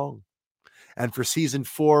all along. And for season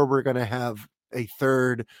 4, we're going to have a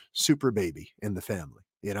third super baby in the family.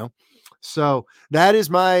 So that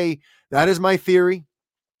is my theory.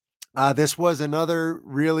 This was another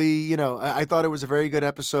really, I thought it was a very good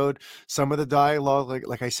episode. Some of the dialogue,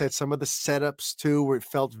 like I said, some of the setups too, where it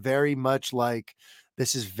felt very much like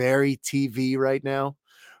this is very TV right now.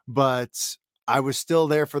 But I was still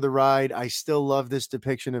there for the ride. I still love this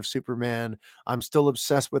depiction of Superman. I'm still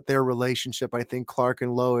obsessed with their relationship. I think Clark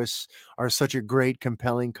and Lois are such a great,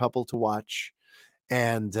 compelling couple to watch.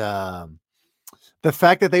 And the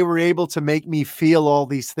fact that they were able to make me feel all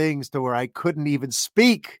these things to where I couldn't even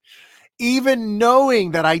speak, even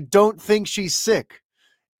knowing that I don't think she's sick.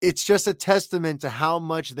 It's just a testament to how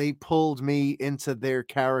much they pulled me into their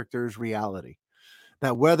character's reality.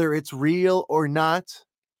 That whether it's real or not,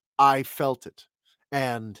 I felt it.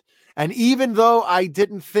 And even though I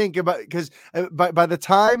didn't think about, because by the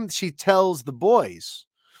time she tells the boys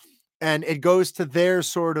and it goes to their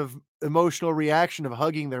sort of emotional reaction of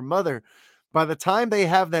hugging their mother, by the time they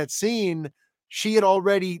have that scene, she had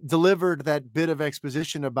already delivered that bit of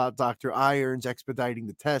exposition about Dr. Irons expediting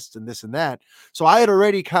the tests and this and that. So I had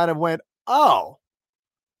already kind of went, oh,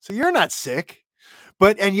 so you're not sick.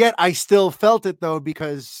 And yet I still felt it though,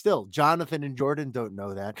 because still Jonathan and Jordan don't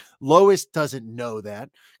know that. Lois doesn't know that.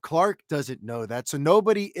 Clark doesn't know that. So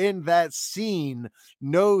nobody in that scene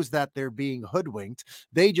knows that they're being hoodwinked.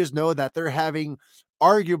 They just know that they're having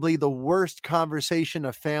arguably the worst conversation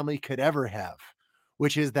a family could ever have,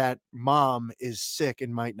 which is that mom is sick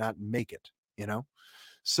and might not make it.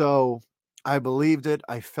 So I believed it.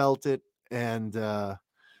 I felt it. And,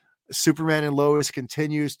 Superman and Lois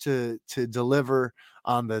continues to deliver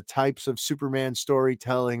on the types of Superman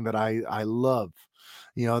storytelling that I love.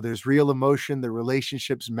 There's real emotion, the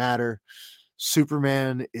relationships matter.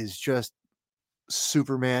 Superman is just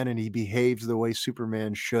Superman and he behaves the way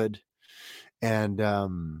Superman should. And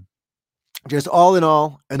just all in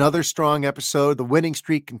all, another strong episode. The winning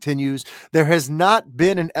streak continues. There has not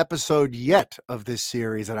been an episode yet of this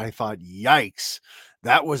series that I thought, yikes,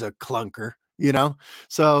 that was a clunker.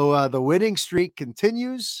 So the winning streak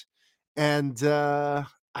continues. And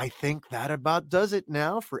I think that about does it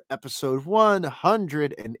now for episode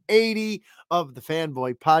 180 of the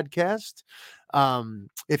Fanboy Podcast.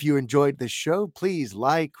 If you enjoyed this show, please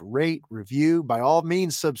like, rate, review. By all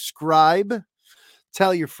means, subscribe.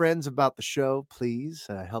 Tell your friends about the show, please.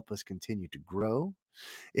 Help us continue to grow.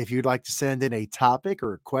 If you'd like to send in a topic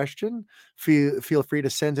or a question, feel free to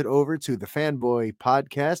send it over to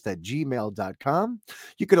thefanboypodcast@gmail.com.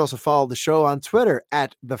 You could also follow the show on Twitter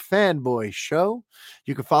at The Fanboy Show.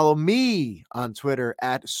 You can follow me on Twitter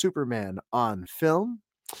at Superman on Film.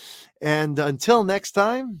 And until next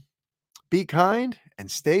time, be kind and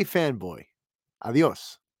stay fanboy.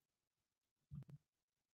 Adios.